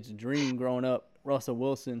every kid's dream growing up. Russell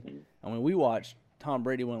Wilson. And when we watched Tom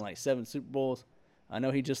Brady win 7 Super Bowls. I know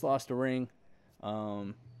he just lost a ring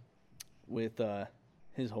with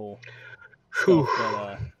his whole stuff,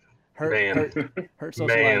 but hurt social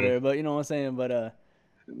life there. But you know what I'm saying? But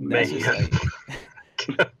that's just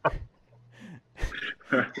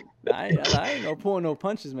I ain't no pulling no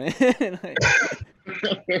punches, man.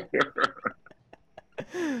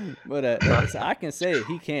 But I can say it,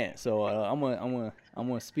 he can't. So I'm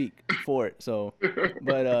gonna speak for it. So,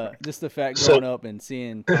 but just the fact growing up and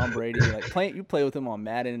seeing Tom Brady you play with him on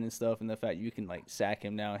Madden and stuff, and the fact you can sack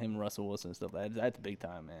him now, him, Russell Wilson and stuff, that's big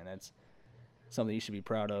time, man. That's something you should be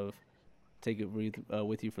proud of. Take it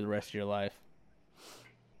with you for the rest of your life.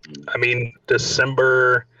 I mean,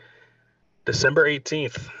 December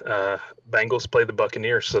 18th, Bengals play the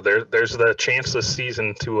Buccaneers, so there's the chance this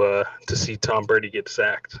season to see Tom Brady get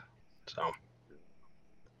sacked. So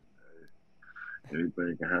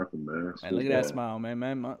anything can happen, man. Man, look at that smile, man.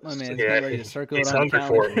 My man's ready to circle it on the calendar.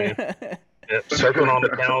 For it, man. Yeah, circle it on the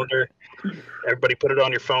calendar. Everybody put it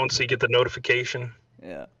on your phone so you get the notification.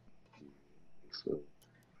 Yeah.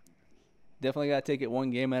 Definitely got to take it one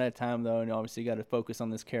game at a time, though, and obviously got to focus on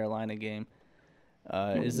this Carolina game.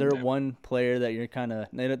 Is there one player that you're kind of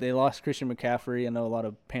 – they lost Christian McCaffrey. I know a lot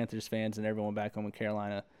of Panthers fans and everyone back home in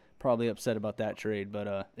Carolina probably upset about that trade.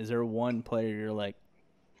 But is there one player you're like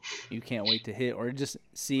you can't wait to hit or just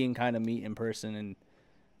see and kind of meet in person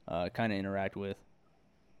and kind of interact with?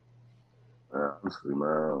 Honestly,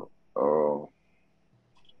 man,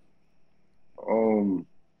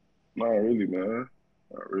 Not really, man.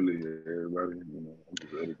 Not really. Everybody, I'm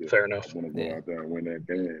just ready to Fair enough. I want to go out there and win that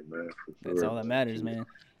game, man, for sure. That's all that matters, man.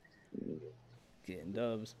 Yeah. Getting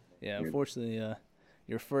dubs. Yeah, unfortunately,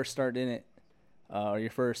 your first start didn't, or your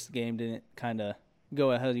first game didn't kind of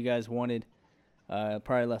go how you guys wanted.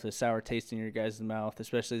 Probably left a sour taste in your guys' mouth,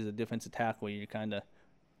 especially as a defensive tackle. You're kind of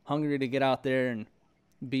hungry to get out there and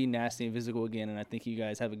be nasty and physical again, and I think you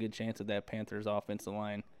guys have a good chance of that Panthers offensive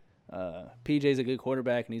line. PJ's a good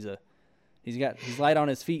quarterback, and he's light on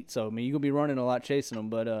his feet, so I mean you're gonna be running a lot chasing him,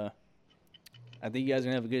 but I think you guys are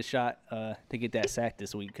gonna have a good shot to get that sack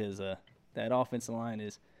this week because that offensive line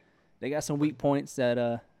they got some weak points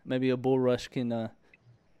that maybe a bull rush can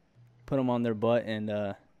put them on their butt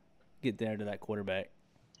and get there to that quarterback.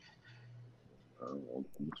 I'm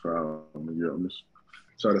gonna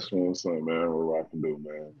try to show something, man. What I can do,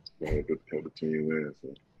 man. Go ahead and help the team win.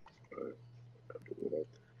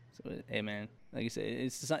 So hey, man, like you said,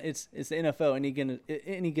 it's the NFL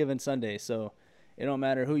any given Sunday, so it don't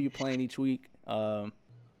matter who you playing each week. I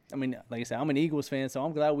mean, like I said, I'm an Eagles fan, so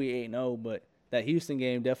I'm glad we 8-0. But that Houston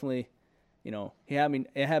game definitely,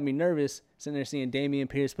 it had me nervous sitting there seeing Damian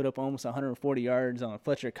Pierce put up almost 140 yards on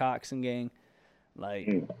Fletcher Cox and gang. Like,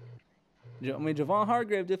 I mean, Javon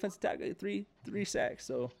Hargrave, defensive tackle, three sacks.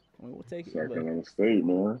 So I mean, we'll take it. Second on the state,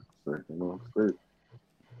 man. Second on the state.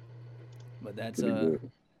 But that's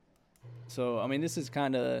So I mean, this is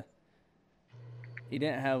kind of. He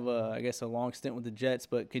didn't have, I guess, a long stint with the Jets,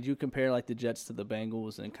 but could you compare like the Jets to the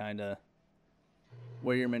Bengals and kind of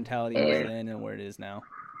where your mentality was then and where it is now?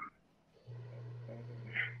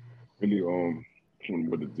 Really,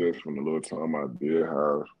 with the Jets from the little time I did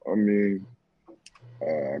have, I mean,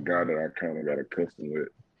 a guy that I kind of got accustomed with,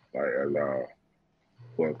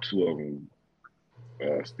 like two of them,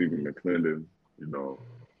 Stephen McClendon,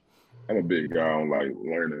 I'm a big guy on like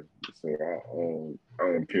learning, so I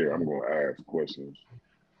don't care. I'm gonna ask questions.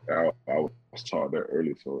 I was taught that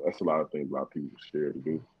early, so that's a lot of things a lot of people share to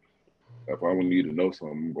do. If I would need to know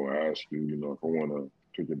something, I'm gonna ask you. If I want to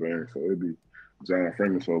pick your brain, so it'd be John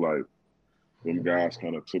Franklin. So like, them guys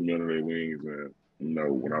kind of took me under their wings, and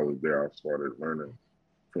when I was there, I started learning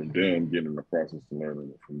from them, getting in the process of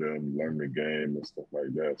learning, from them learning the game and stuff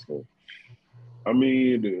like that. So, I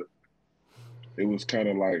mean. It was kind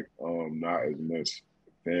of like not as much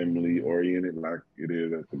family oriented like it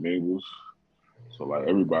is at the Bengals. So like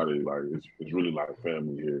everybody like it's really like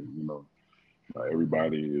family here, Like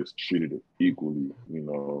everybody is treated equally,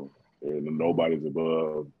 and nobody's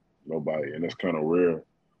above nobody, and that's kind of rare.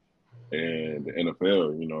 And the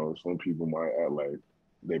NFL, some people might act like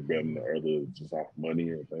they're better than the others just off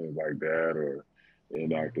money and things like that, or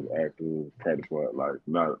inactive, active, practice what like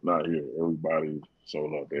not here. Everybody's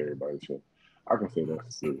showing up to everybody. So I can say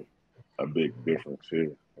that's a big difference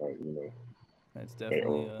here. Like, That's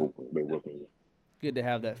definitely good to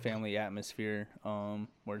have that family atmosphere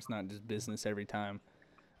where it's not just business every time.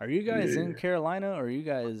 Are you guys in Carolina or are you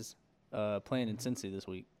guys playing in Cincy this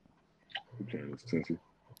week? We're playing in Cincy.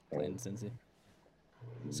 Playing in Cincy.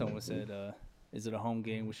 Someone said, is it a home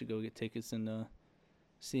game? We should go get tickets and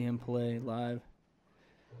see him play live.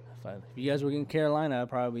 If you guys were in Carolina, I'd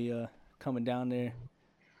probably coming down there.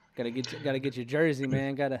 Gotta get your jersey,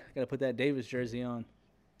 man. Gotta put that Davis jersey on.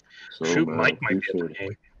 So, Shoot, man, Mike might be at the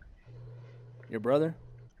game. Your brother?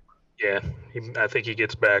 Yeah, I think he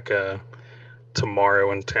gets back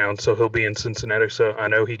tomorrow in town, so he'll be in Cincinnati. So I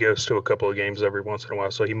know he goes to a couple of games every once in a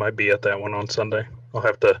while, so he might be at that one on Sunday. I'll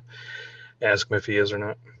have to ask him if he is or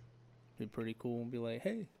not. Be pretty cool and be like,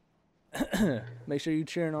 hey, make sure you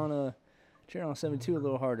cheering on 72 a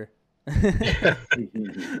little harder. Yeah,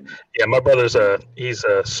 my brother's he's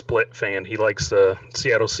a split fan. He likes the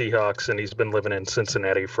Seattle Seahawks, and he's been living in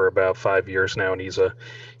Cincinnati for about 5 years now, and he's a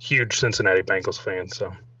huge Cincinnati Bengals fan.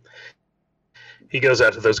 So he goes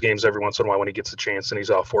out to those games every once in a while when he gets a chance and he's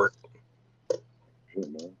off work.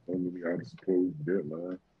 Good,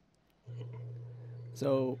 man.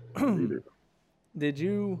 So did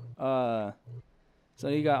you so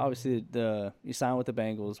you got obviously you signed with the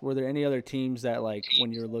Bengals. Were there any other teams that like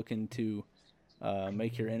when you're looking to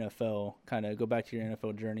make your NFL kind of go back to your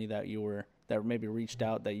NFL journey that maybe reached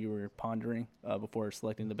out that you were pondering before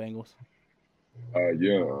selecting the Bengals?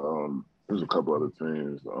 There's a couple other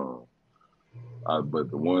teams. But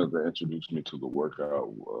the ones that introduced me to the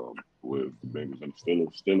workout was the Bengals and the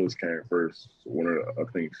Steelers. Steelers came first. So I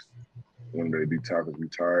think one of their D tackles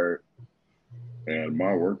retired. And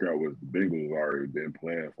my workout was the Bengals already been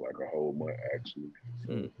playing for like a whole month, actually.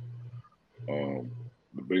 So,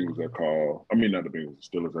 the Bengals that called, not the Bengals,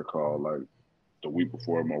 the Steelers that called like the week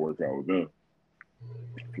before my workout was done.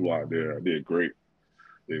 Flew out there, I did great.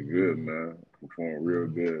 They're good, man. Perform real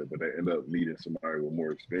good, but they end up needing somebody with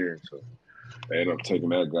more experience. So they end up taking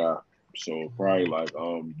that guy. So probably like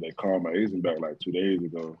they called my agent back like 2 days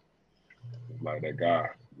ago. Like that guy,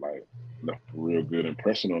 like left a real good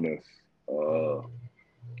impression on us.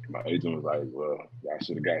 My agent was like, "Well, I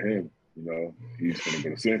should have got him. You know, he's gonna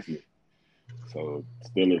get a sense." So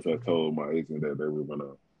Steelers had told my agent that they were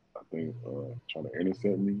gonna, I think, try to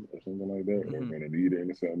intercept me or something like that. They were gonna need to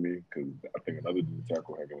intercept me because I think another D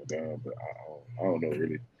tackle had gone down, but I don't know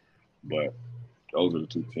really. But those are the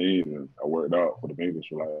two teams, and I worked out for the Bengals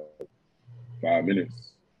for like 5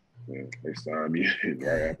 minutes, and they signed me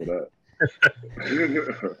right after that.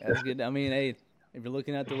 That's good. I mean, hey, if you're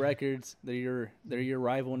looking at the records, they're your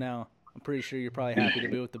rival now. I'm pretty sure you're probably happy to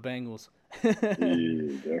be with the Bengals. Yeah,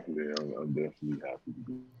 definitely. I'm definitely happy to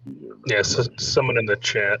be here. Man. Yeah, so someone in the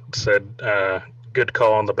chat said, good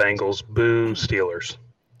call on the Bengals. Boo, Steelers.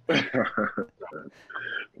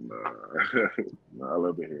 Nah, I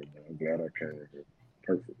love it here, man. I'm glad I came here.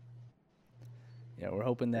 Perfect. Yeah, we're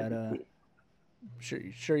hoping that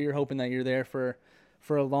sure you're hoping that you're there for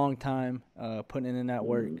a long time, putting in that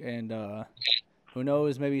work, and who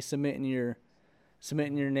knows, maybe submitting your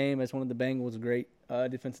name as one of the Bengals' great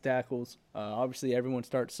defensive tackles. Obviously, everyone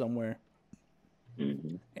starts somewhere,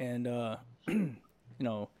 and you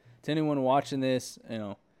know, to anyone watching this, you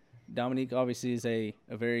know, Domenique obviously is a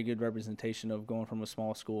very good representation of going from a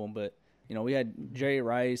small school, but you know, we had Jerry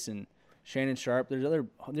Rice and Shannon Sharp.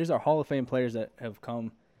 There's our Hall of Fame players that have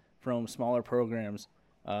come from smaller programs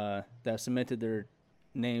that have cemented their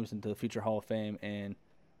names into the future Hall of Fame, and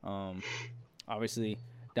obviously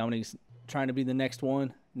Dominique's trying to be the next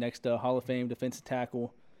Hall of Fame defensive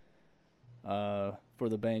tackle for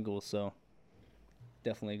the Bengals. So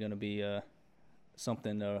definitely going to be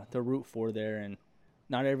something to root for there. And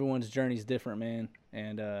not everyone's journey is different, man.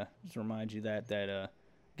 And just remind you that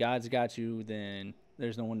God's got you, then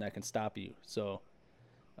there's no one that can stop you. So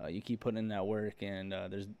you keep putting in that work, and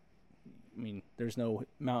there's no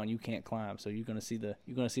mountain you can't climb. So you're gonna see the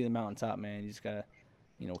mountaintop, man. You just gotta,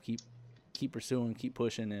 you know, keep pursuing, keep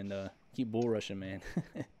pushing, and keep bull rushing, man.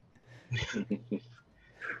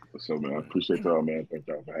 So, man, I appreciate y'all, man. Thank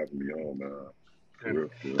y'all for having me on, man. For real.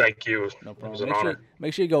 Thank you. No problem.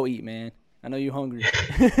 Make sure you go eat, man. I know you're hungry. Yeah,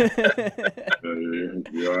 I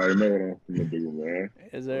already know what I'm gonna do, man.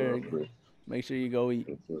 Is there? Make sure you go eat.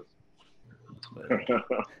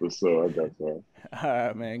 What's up? I got y'all. All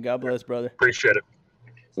right, man. God bless, brother. Appreciate it.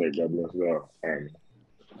 Say God bless y'all.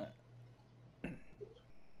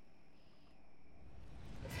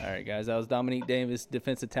 All right, guys. That was Domenique Davis,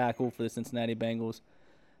 defensive tackle for the Cincinnati Bengals.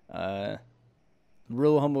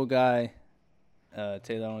 Real humble guy.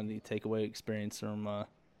 Taylor, on the takeaway experience from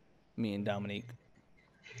me and Domenique.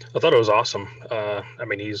 I thought it was awesome.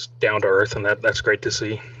 He's down to earth, and that's great to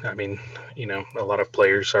see. I mean, you know, a lot of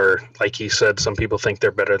players are, like he said, some people think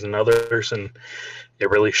they're better than others, and it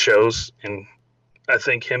really shows. And I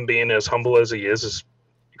think him being as humble as he is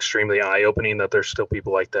extremely eye-opening that there's still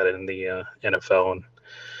people like that in the NFL. And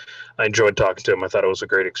I enjoyed talking to him. I thought it was a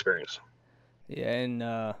great experience. Yeah,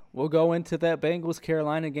 and we'll go into that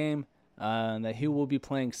Bengals-Carolina game that he will be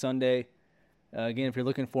playing Sunday. Again, if you're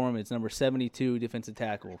looking for him, it's number 72 defensive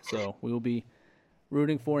tackle. So we will be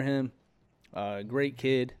rooting for him. Great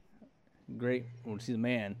kid. He's a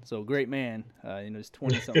man. So great man. He's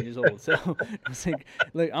 20-something years old. So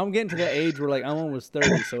I'm getting to that age where, like, I'm almost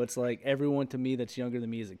 30. So it's like everyone to me that's younger than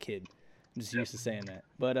me is a kid. I'm just used to saying that.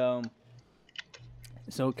 But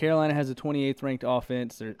so Carolina has a 28th ranked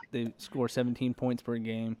offense. They score 17 points per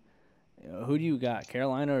game. Who do you got,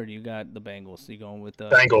 Carolina, or do you got the Bengals? You going with the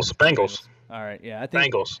Bengals? All right, yeah, I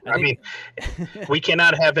think Bengals. I mean, we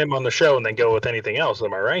cannot have him on the show and then go with anything else.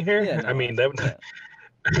 Am I right here? Yeah, no,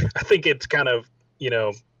 I think it's kind of, you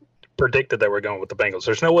know, predicted that we're going with the Bengals.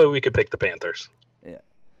 There's no way we could pick the Panthers. Yeah.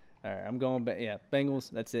 All right, I'm going.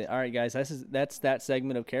 Bengals. That's it. All right, guys. That's that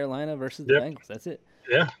segment of Carolina versus the Bengals. That's it.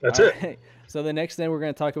 Yeah, that's it. Right. So the next thing we're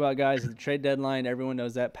going to talk about, guys, is the trade deadline. Everyone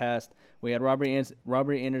knows that passed. We had Robbie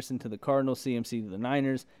Anderson to the Cardinals, CMC to the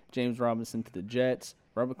Niners, James Robinson to the Jets,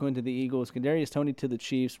 Robert Quinn to the Eagles, Kadarius Toney to the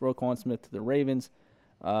Chiefs, Roquan Smith to the Ravens,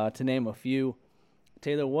 to name a few.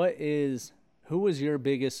 Taylor, who was your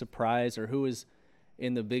biggest surprise, or who is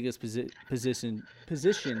in the biggest position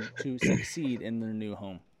to succeed in their new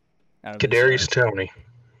home? Kadarius Toney.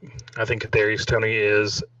 I think Kadarius Toney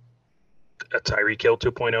is a Tyreek Hill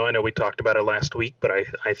 2.0. I know we talked about it last week, but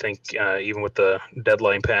I think even with the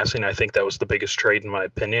deadline passing, I think that was the biggest trade in my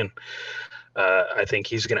opinion. I think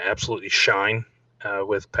he's going to absolutely shine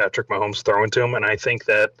with Patrick Mahomes throwing to him, and I think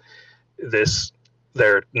that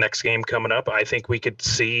their next game coming up, I think we could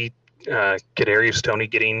see Kadarius Toney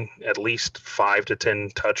getting at least 5 to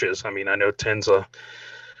 10 touches. I mean, I know 10's a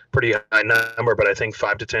pretty high number, but I think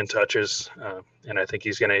 5 to 10 touches, and I think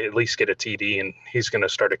he's going to at least get a TD, and he's going to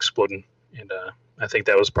start exploding. And I think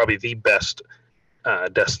that was probably the best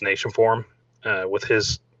destination for him with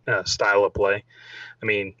his style of play. I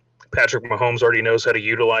mean, Patrick Mahomes already knows how to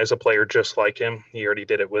utilize a player just like him. He already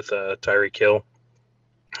did it with Tyreek Hill.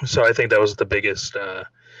 So I think that was the biggest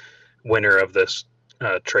winner of this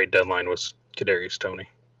trade deadline was Kadarius Toney.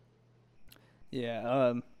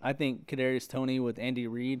 Yeah, I think Kadarius Toney with Andy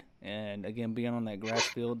Reid, and again being on that grass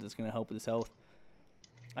field is going to help with his health.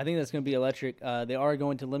 I think that's going to be electric. They are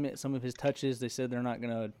going to limit some of his touches. They said they're not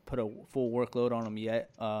going to put a full workload on him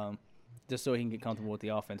yet, just so he can get comfortable with the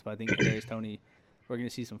offense. But I think Kadarius Toney, we're going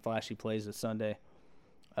to see some flashy plays this Sunday.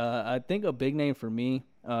 I think a big name for me,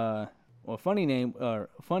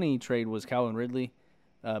 funny trade was Calvin Ridley,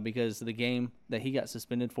 because the game that he got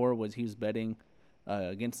suspended for was he was betting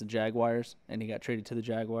against the Jaguars, and he got traded to the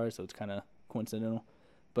Jaguars, so it's kind of coincidental.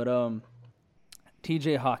 But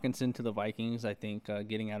T.J. Hawkinson to the Vikings, I think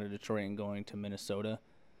getting out of Detroit and going to Minnesota,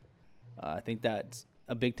 I think that's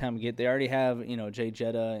a big-time get. They already have, Jay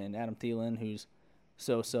Jetta and Adam Thielen, who's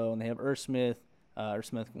so-so, and they have Irv Smith. Irv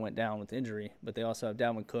Smith went down with injury, but they also have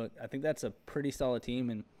Dalvin Cook. I think that's a pretty solid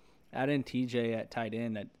team, and add in T.J. at tight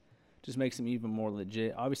end, that just makes him even more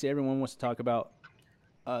legit. Obviously, everyone wants to talk about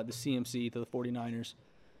the CMC to the 49ers.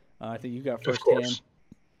 I think you got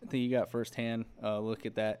firsthand look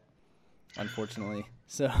at that, unfortunately.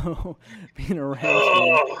 So, being a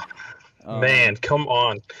Rams fan, man, come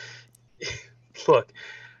on. Look,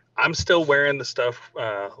 I'm still wearing the stuff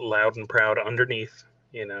loud and proud underneath,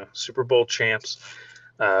 Super Bowl champs.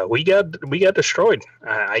 We got destroyed.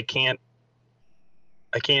 I can't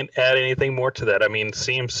add anything more to that. I mean,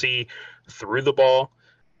 CMC threw the ball,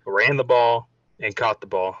 ran the ball, and caught the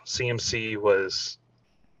ball. CMC was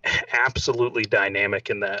absolutely dynamic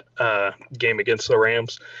in that game against the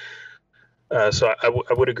Rams. So I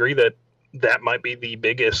would agree that might be the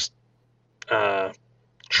biggest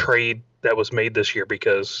trade that was made this year,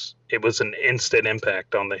 because it was an instant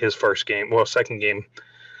impact on his second game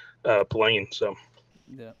playing. So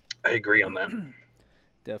yeah, I agree on that.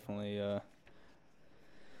 Definitely.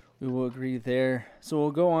 We will agree there. So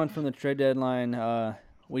we'll go on from the trade deadline.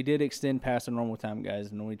 We did extend past the normal time,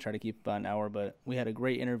 guys, and we try to keep about an hour, but we had a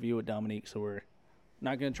great interview with Domenique, so we're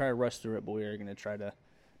not going to try to rush through it, but we are going to try to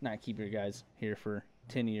not keep your guys here for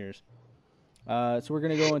 10 years. So we're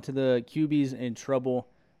going to go into the QBs in trouble.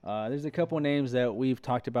 There's a couple names that we've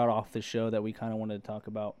talked about off the show that we kind of wanted to talk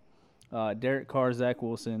about. Derek Carr, Zach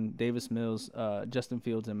Wilson, Davis Mills, Justin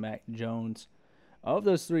Fields, and Mac Jones. Of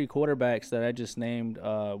those three quarterbacks that I just named,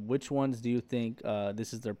 which ones do you think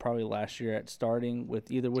this is their probably last year at starting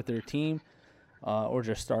with either with their team or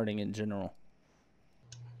just starting in general?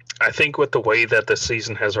 I think with the way that the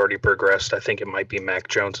season has already progressed, I think it might be Mac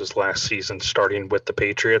Jones's last season starting with the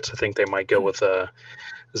Patriots. I think they might go with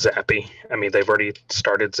Zappe. I mean, they've already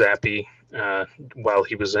started Zappe while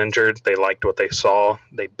he was injured. They liked what they saw.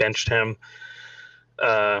 They benched him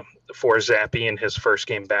for Zappe in his first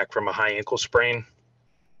game back from a high ankle sprain.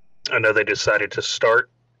 I know they decided to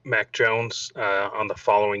start Mac Jones on the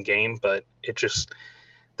following game, but it just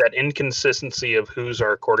that inconsistency of who's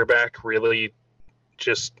our quarterback really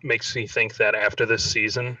just makes me think that after this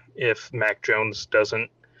season, if Mac Jones doesn't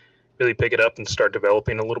really pick it up and start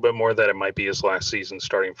developing a little bit more, that it might be his last season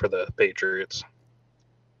starting for the Patriots.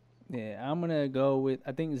 Yeah, I'm going to go with –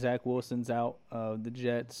 I think Zach Wilson's out of the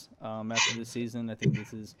Jets after the season. I think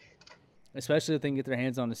this is – especially if they can get their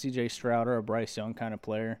hands on a C.J. Stroud or a Bryce Young kind of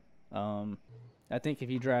player. I think if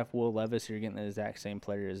you draft Will Levis, you're getting the exact same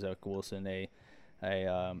player as Zach Wilson, a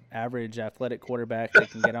average athletic quarterback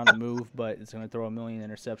that can get on the move, but it's going to throw a million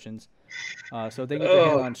interceptions. So if they get their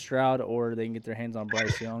hands on Stroud or they can get their hands on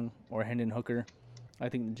Bryce Young or Hendon Hooker, I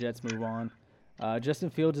think the Jets move on. Justin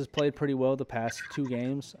Fields has played pretty well the past 2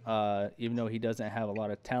 games, even though he doesn't have a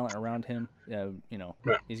lot of talent around him.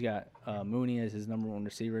 He's got Mooney as his number 1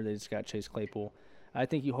 receiver. They just got Chase Claypool. I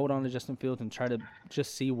think you hold on to Justin Fields and try to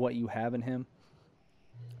just see what you have in him.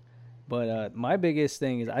 But my biggest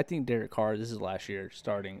thing is I think Derek Carr, this is last year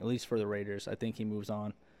starting, at least for the Raiders. I think he moves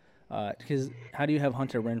on. Because how do you have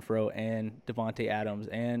Hunter Renfrow and Devontae Adams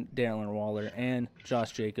and Darren Waller and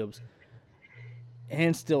Josh Jacobs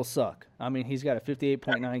and still suck? I mean, he's got a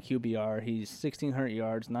 58.9 QBR. He's 1,600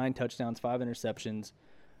 yards, 9 touchdowns, 5 interceptions.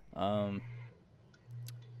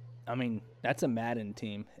 I mean, that's a Madden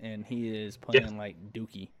team, and he is playing like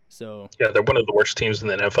Dookie. So yeah, they're one of the worst teams in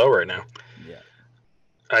the NFL right now. Yeah.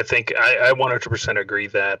 I think I 100% agree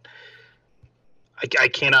that I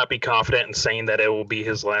cannot be confident in saying that it will be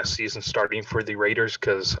his last season starting for the Raiders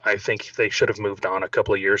because I think they should have moved on a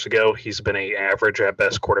couple of years ago. He's been a average at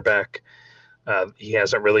best quarterback. He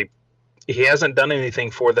hasn't done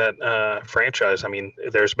anything for that franchise. I mean,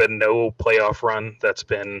 there's been no playoff run that's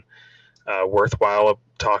been worthwhile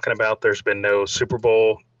talking about. There's been no Super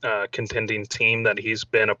Bowl contending team that he's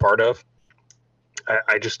been a part of.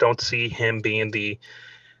 I just don't see him being the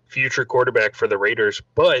future quarterback for the Raiders,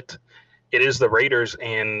 but it is the Raiders,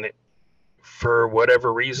 and for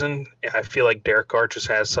whatever reason, I feel like Derek Carr just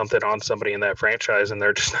has something on somebody in that franchise, and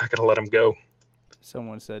they're just not going to let him go.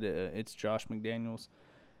 Someone said it's Josh McDaniels.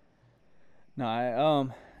 No,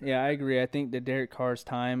 I agree. I think that Derek Carr's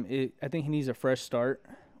time, I think he needs a fresh start,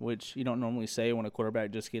 which you don't normally say when a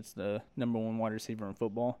quarterback just gets the number one wide receiver in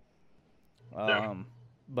football.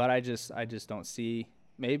 But I just don't see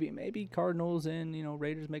maybe Cardinals and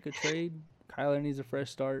Raiders make a trade. Kyler needs a fresh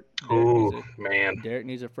start. Derek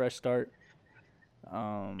needs a fresh start.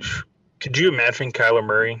 Could you imagine Kyler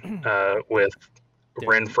Murray with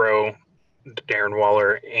Renfro, Darren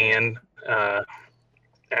Waller, and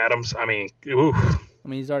Adams? I mean,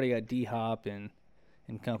 he's already got D-Hop and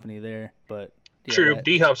company there, but true.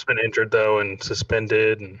 D-Hop's been injured though and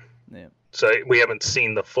suspended, and so we haven't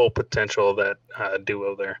seen the full potential of that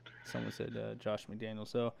duo there. Someone said Josh McDaniels.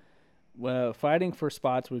 So. Well, fighting for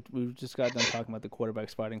spots, we've just got done talking about the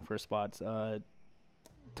quarterbacks fighting for spots.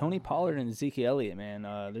 Tony Pollard and Ezekiel Elliott, man,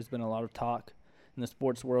 there's been a lot of talk in the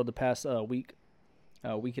sports world the past week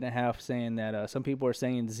and a half saying that some people are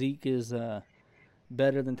saying Zeke is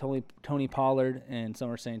better than Tony Pollard, and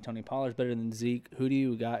some are saying Tony Pollard's better than Zeke. Who do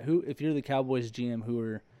you got? If you're the Cowboys GM,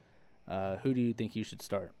 who do you think you should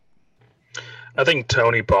start? I think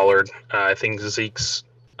Tony Pollard. I think Zeke's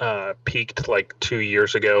peaked like 2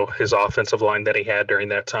 years ago. His offensive line that he had during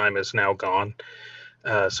that time is now gone.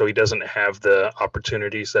 So he doesn't have the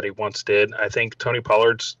opportunities that he once did. I think Tony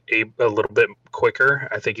Pollard's a little bit quicker.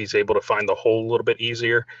 I think he's able to find the hole a little bit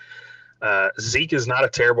easier. Zeke is not a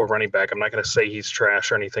terrible running back. I'm not going to say he's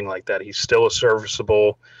trash or anything like that. He's still a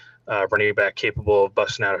serviceable running back capable of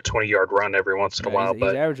busting out a 20-yard run every once in a while. He's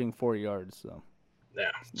averaging 4 yards. So. Yeah.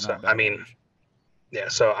 So, I mean – yeah,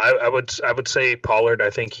 so I would say Pollard. I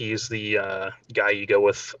think he's the guy you go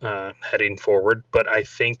with heading forward. But I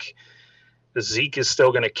think Zeke is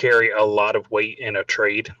still going to carry a lot of weight in a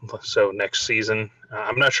trade. So next season,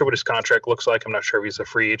 I'm not sure what his contract looks like. I'm not sure if he's a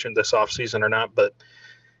free agent this offseason or not. But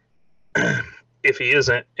if he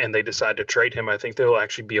isn't and they decide to trade him, I think they'll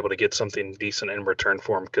actually be able to get something decent in return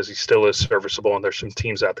for him because he still is serviceable, and there's some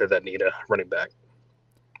teams out there that need a running back.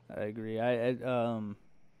 I agree.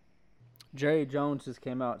 Jerry Jones just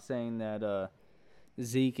came out saying that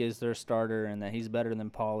Zeke is their starter and that he's better than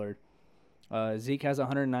Pollard. Zeke has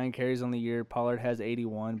 109 carries on the year. Pollard has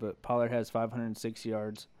 81, but Pollard has 506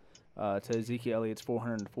 yards. To Ezekiel Elliott's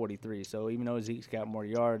 443. So even though Zeke's got more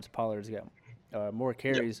yards, Pollard's got more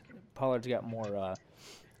carries. Yep. Pollard's got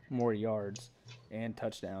more yards and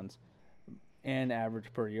touchdowns and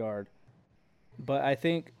average per yard. But I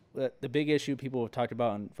think the big issue people have talked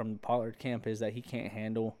about from the Pollard camp is that he can't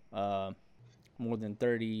handle more than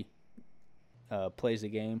 30 plays a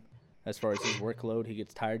game as far as his workload. He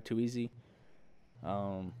gets tired too easy.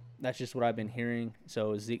 That's just what I've been hearing.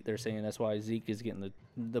 So Zeke, they're saying that's why Zeke is getting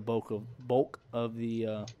the bulk of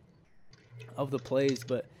the plays.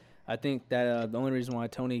 But I think that the only reason why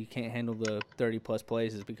Tony can't handle the 30-plus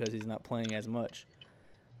plays is because he's not playing as much.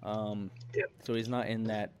 So he's not in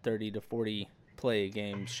that 30 to 40 play a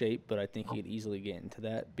game shape, but I think he could easily get into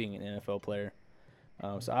that being an NFL player.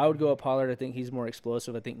 So I would go with Pollard. I think he's more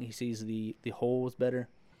explosive. I think he sees the holes better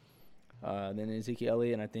than Ezekiel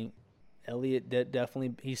Elliott, and I think Elliott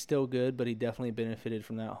definitely he's still good, but he definitely benefited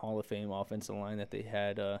from that Hall of Fame offensive line that they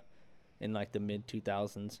had in like the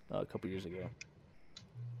mid-2000s a couple years ago.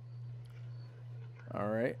 All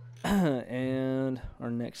right, and our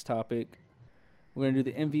next topic, we're going to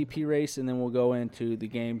do the MVP race, and then we'll go into the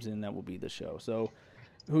games, and that will be the show. So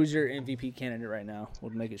who's your MVP candidate right now?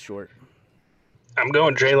 We'll make it short. I'm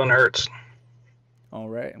going Jalen Hurts. All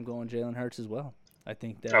right, I'm going Jalen Hurts as well. I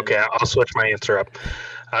think that. Okay, I'll switch my answer up.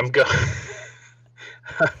 I'm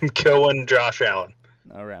going Josh Allen.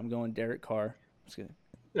 All right, I'm going Derek Carr. Just kidding.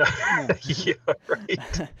 Yeah,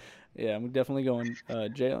 right. Yeah, I'm definitely going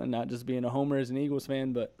Jalen, not just being a homer as an Eagles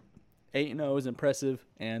fan, but 8-0 is impressive.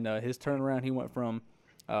 And his turnaround, he went from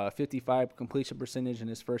 55 completion percentage in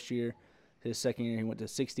his first year. His second year, he went to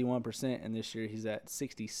 61%, and this year he's at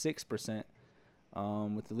 66%.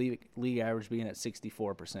 With the league average being at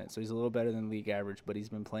 64%. So he's a little better than league average, but he's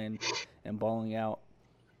been playing and balling out.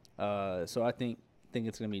 So I think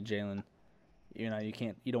it's going to be Jalen. You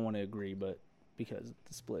don't want to agree, but because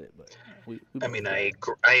to split it. But I mean, I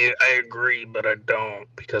agree, but I don't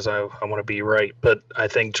because I want to be right. But I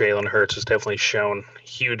think Jalen Hurts has definitely shown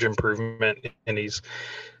huge improvement, and he's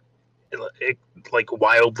like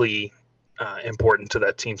wildly important to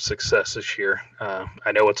that team's success this year.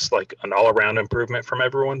 I know it's like an all-around improvement from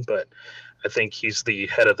everyone, but I think he's the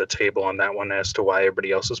head of the table on that one as to why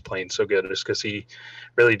everybody else is playing so good is because he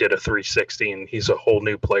really did a 360, and he's a whole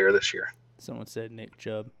new player this year. Someone said Nick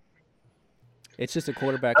Chubb. It's just a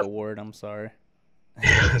quarterback award. I'm sorry.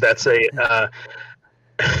 That's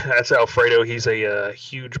Alfredo. He's a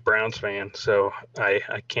huge Browns fan, so I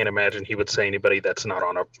can't imagine he would say anybody that's not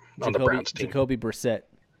on the Browns team. Jacoby Brissett.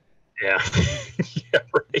 Yeah, yeah,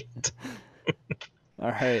 right. All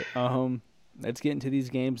right. Let's get into these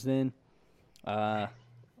games then.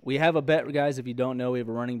 We have a bet, guys. If you don't know, we have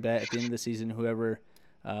a running bet at the end of the season. Whoever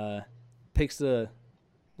picks the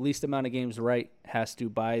least amount of games right has to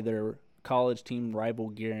buy their college team rival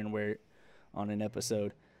gear and wear it on an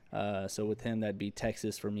episode. So with him, that'd be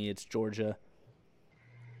Texas. For me, it's Georgia.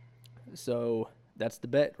 So that's the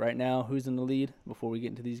bet right now. Who's in the lead before we get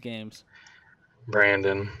into these games?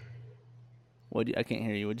 Brandon. I can't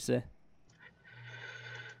hear you. What'd you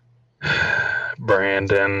say?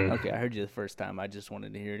 Brandon. Okay, I heard you the first time. I just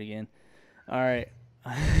wanted to hear it again. All right.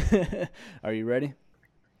 Are you ready?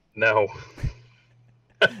 No.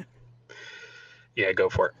 Yeah, go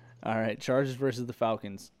for it. All right, Chargers versus the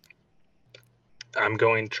Falcons. I'm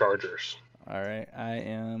going Chargers. All right,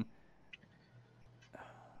 I'm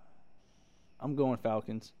going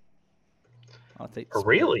Falcons. I'll take the split.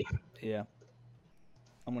 Really? Yeah.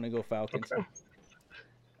 I'm going to go Falcons. Okay.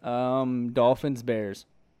 Dolphins, Bears.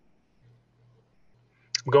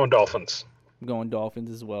 I'm going Dolphins. I'm going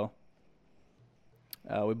Dolphins as well.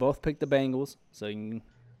 We both picked the Bengals, so you can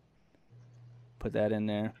put that in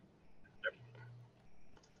there. Yep.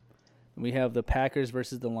 We have the Packers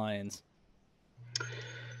versus the Lions.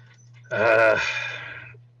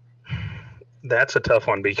 That's a tough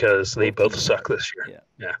one because they both suck this year.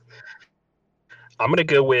 Yeah. I'm gonna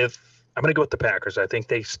go with the Packers. I think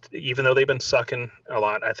they, even though they've been sucking a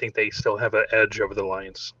lot, I think they still have an edge over the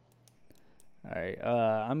Lions. All right.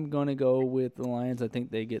 I'm gonna go with the Lions. I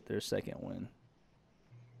think they get their second win.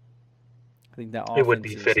 I think that it would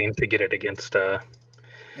be fitting to get it against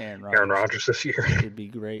Aaron Rodgers this year. It'd be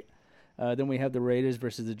great. Then we have the Raiders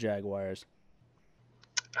versus the Jaguars.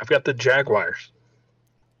 I've got the Jaguars.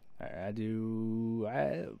 All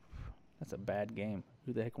right, that's a bad game.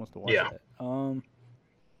 Who the heck wants to watch that?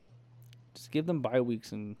 Just give them bye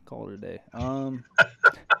weeks and call it a day.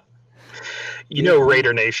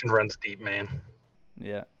 Raider Nation runs deep, man.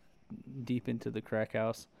 Yeah, deep into the crack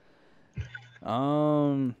house.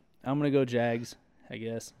 I'm gonna go Jags, I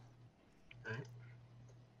guess.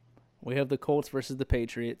 We have the Colts versus the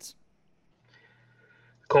Patriots.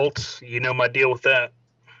 Colts, my deal with that.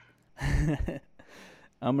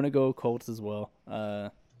 I'm going to go Colts as well. I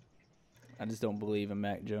just don't believe in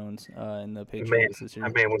Mac Jones and the Patriots this year.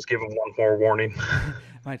 That man was given one more warning.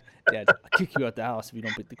 Dad, I'll kick you out the house if you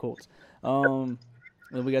don't pick the Colts. Then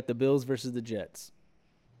we got the Bills versus the Jets.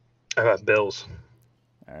 How about Bills?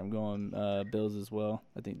 All right, I'm going Bills as well.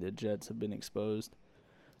 I think the Jets have been exposed.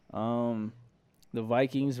 The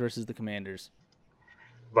Vikings versus the Commanders.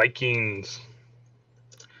 Vikings.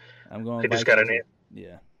 I'm going. They just got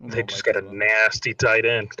a nasty tight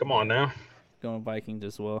end. Come on now. Going Vikings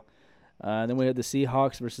as well. Then we have the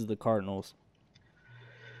Seahawks versus the Cardinals.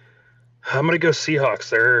 I'm gonna go Seahawks.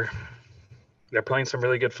 They're playing some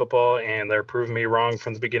really good football, and they're proving me wrong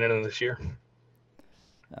from the beginning of this year.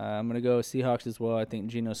 I'm gonna go Seahawks as well. I think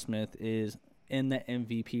Geno Smith is in the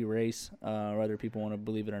MVP race, whether people want to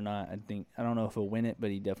believe it or not. I don't know if he'll win it,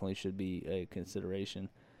 but he definitely should be a consideration.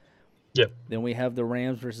 Yep. Then we have the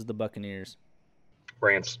Rams versus the Buccaneers.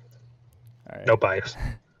 Rams. All right. No bias.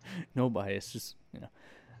 No bias. Just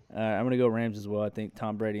I'm gonna go Rams as well. I think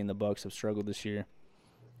Tom Brady and the Bucs have struggled this year.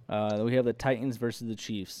 Then we have the Titans versus the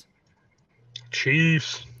Chiefs.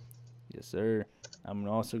 Chiefs. Yes, sir. I'm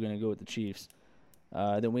also gonna go with the Chiefs.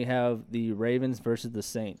 Then we have the Ravens versus the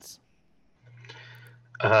Saints.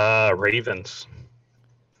 Ravens.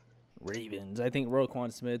 I think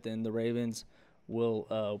Roquan Smith and the Ravens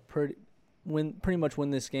will pretty much win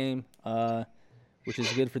this game, which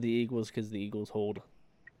is good for the Eagles because the Eagles hold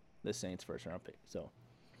the Saints' first round pick. So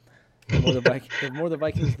the more the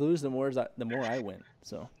Vikings lose, the more I win.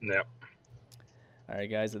 So yeah. All right,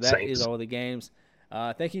 guys. That is all the games.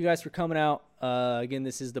 Thank you guys for coming out. Again,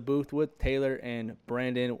 this is The Booth with Taylor and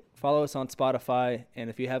Brandon. Follow us on Spotify, and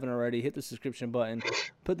if you haven't already, hit the subscription button.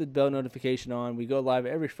 Put the bell notification on. We go live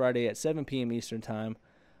every Friday at 7 p.m. Eastern Time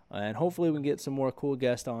And hopefully we can get some more cool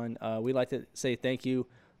guests on. We'd like to say thank you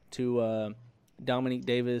to Domenique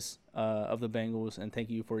Davis of the Bengals, and thank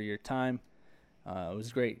you for your time. It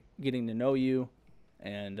was great getting to know you,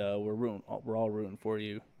 and we're all rooting for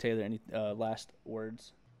you. Taylor, any last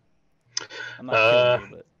words? I'm not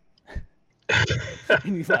killing you, but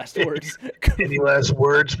any last words? Any last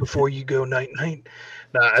words before you go night-night?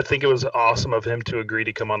 I think it was awesome of him to agree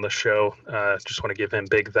to come on the show. Just want to give him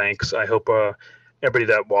big thanks. I hope everybody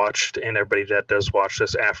that watched and everybody that does watch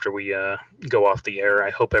this after we go off the air, I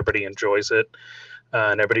hope everybody enjoys it.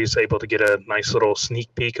 And everybody's able to get a nice little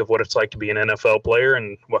sneak peek of what it's like to be an NFL player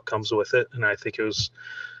and what comes with it. And I think it was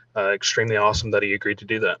extremely awesome that he agreed to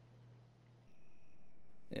do that.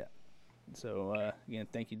 Yeah. So, again,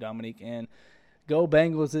 thank you, Domenique. And go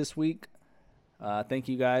Bengals this week. Thank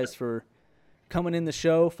you guys for coming in the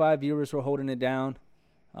show. 5 viewers for holding it down.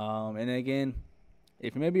 And, again,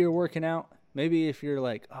 if maybe you're working out, maybe if you're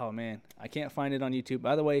like, oh, man, I can't find it on YouTube.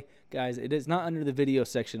 By the way, guys, it is not under the video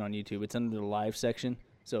section on YouTube. It's under the live section.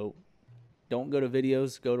 So don't go to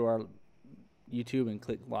videos. Go to our YouTube and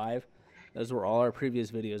click live. That's where all our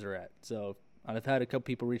previous videos are at. So I've had a couple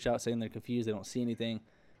people reach out saying they're confused. They don't see anything.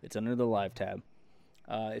 It's under the live tab.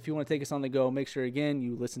 If you want to take us on the go, make sure, again,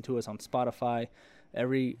 you listen to us on Spotify.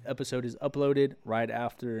 Every episode is uploaded right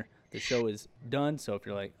after the show is done. So if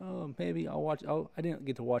you're like, oh, maybe I'll watch. I didn't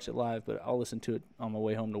get to watch it live, but I'll listen to it on my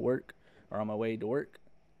way home to work or on my way to work.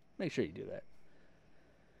 Make sure you do that.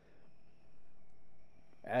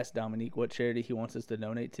 Ask Domenique what charity he wants us to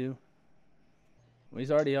donate to. Well,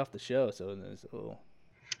 he's already off the show, so there's a little...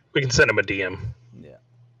 We can send him a DM. Yeah.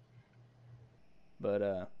 But,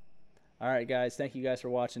 all right, guys. Thank you guys for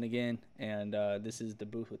watching again. And this is The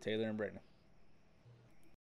Booth with Taylor and Brandon.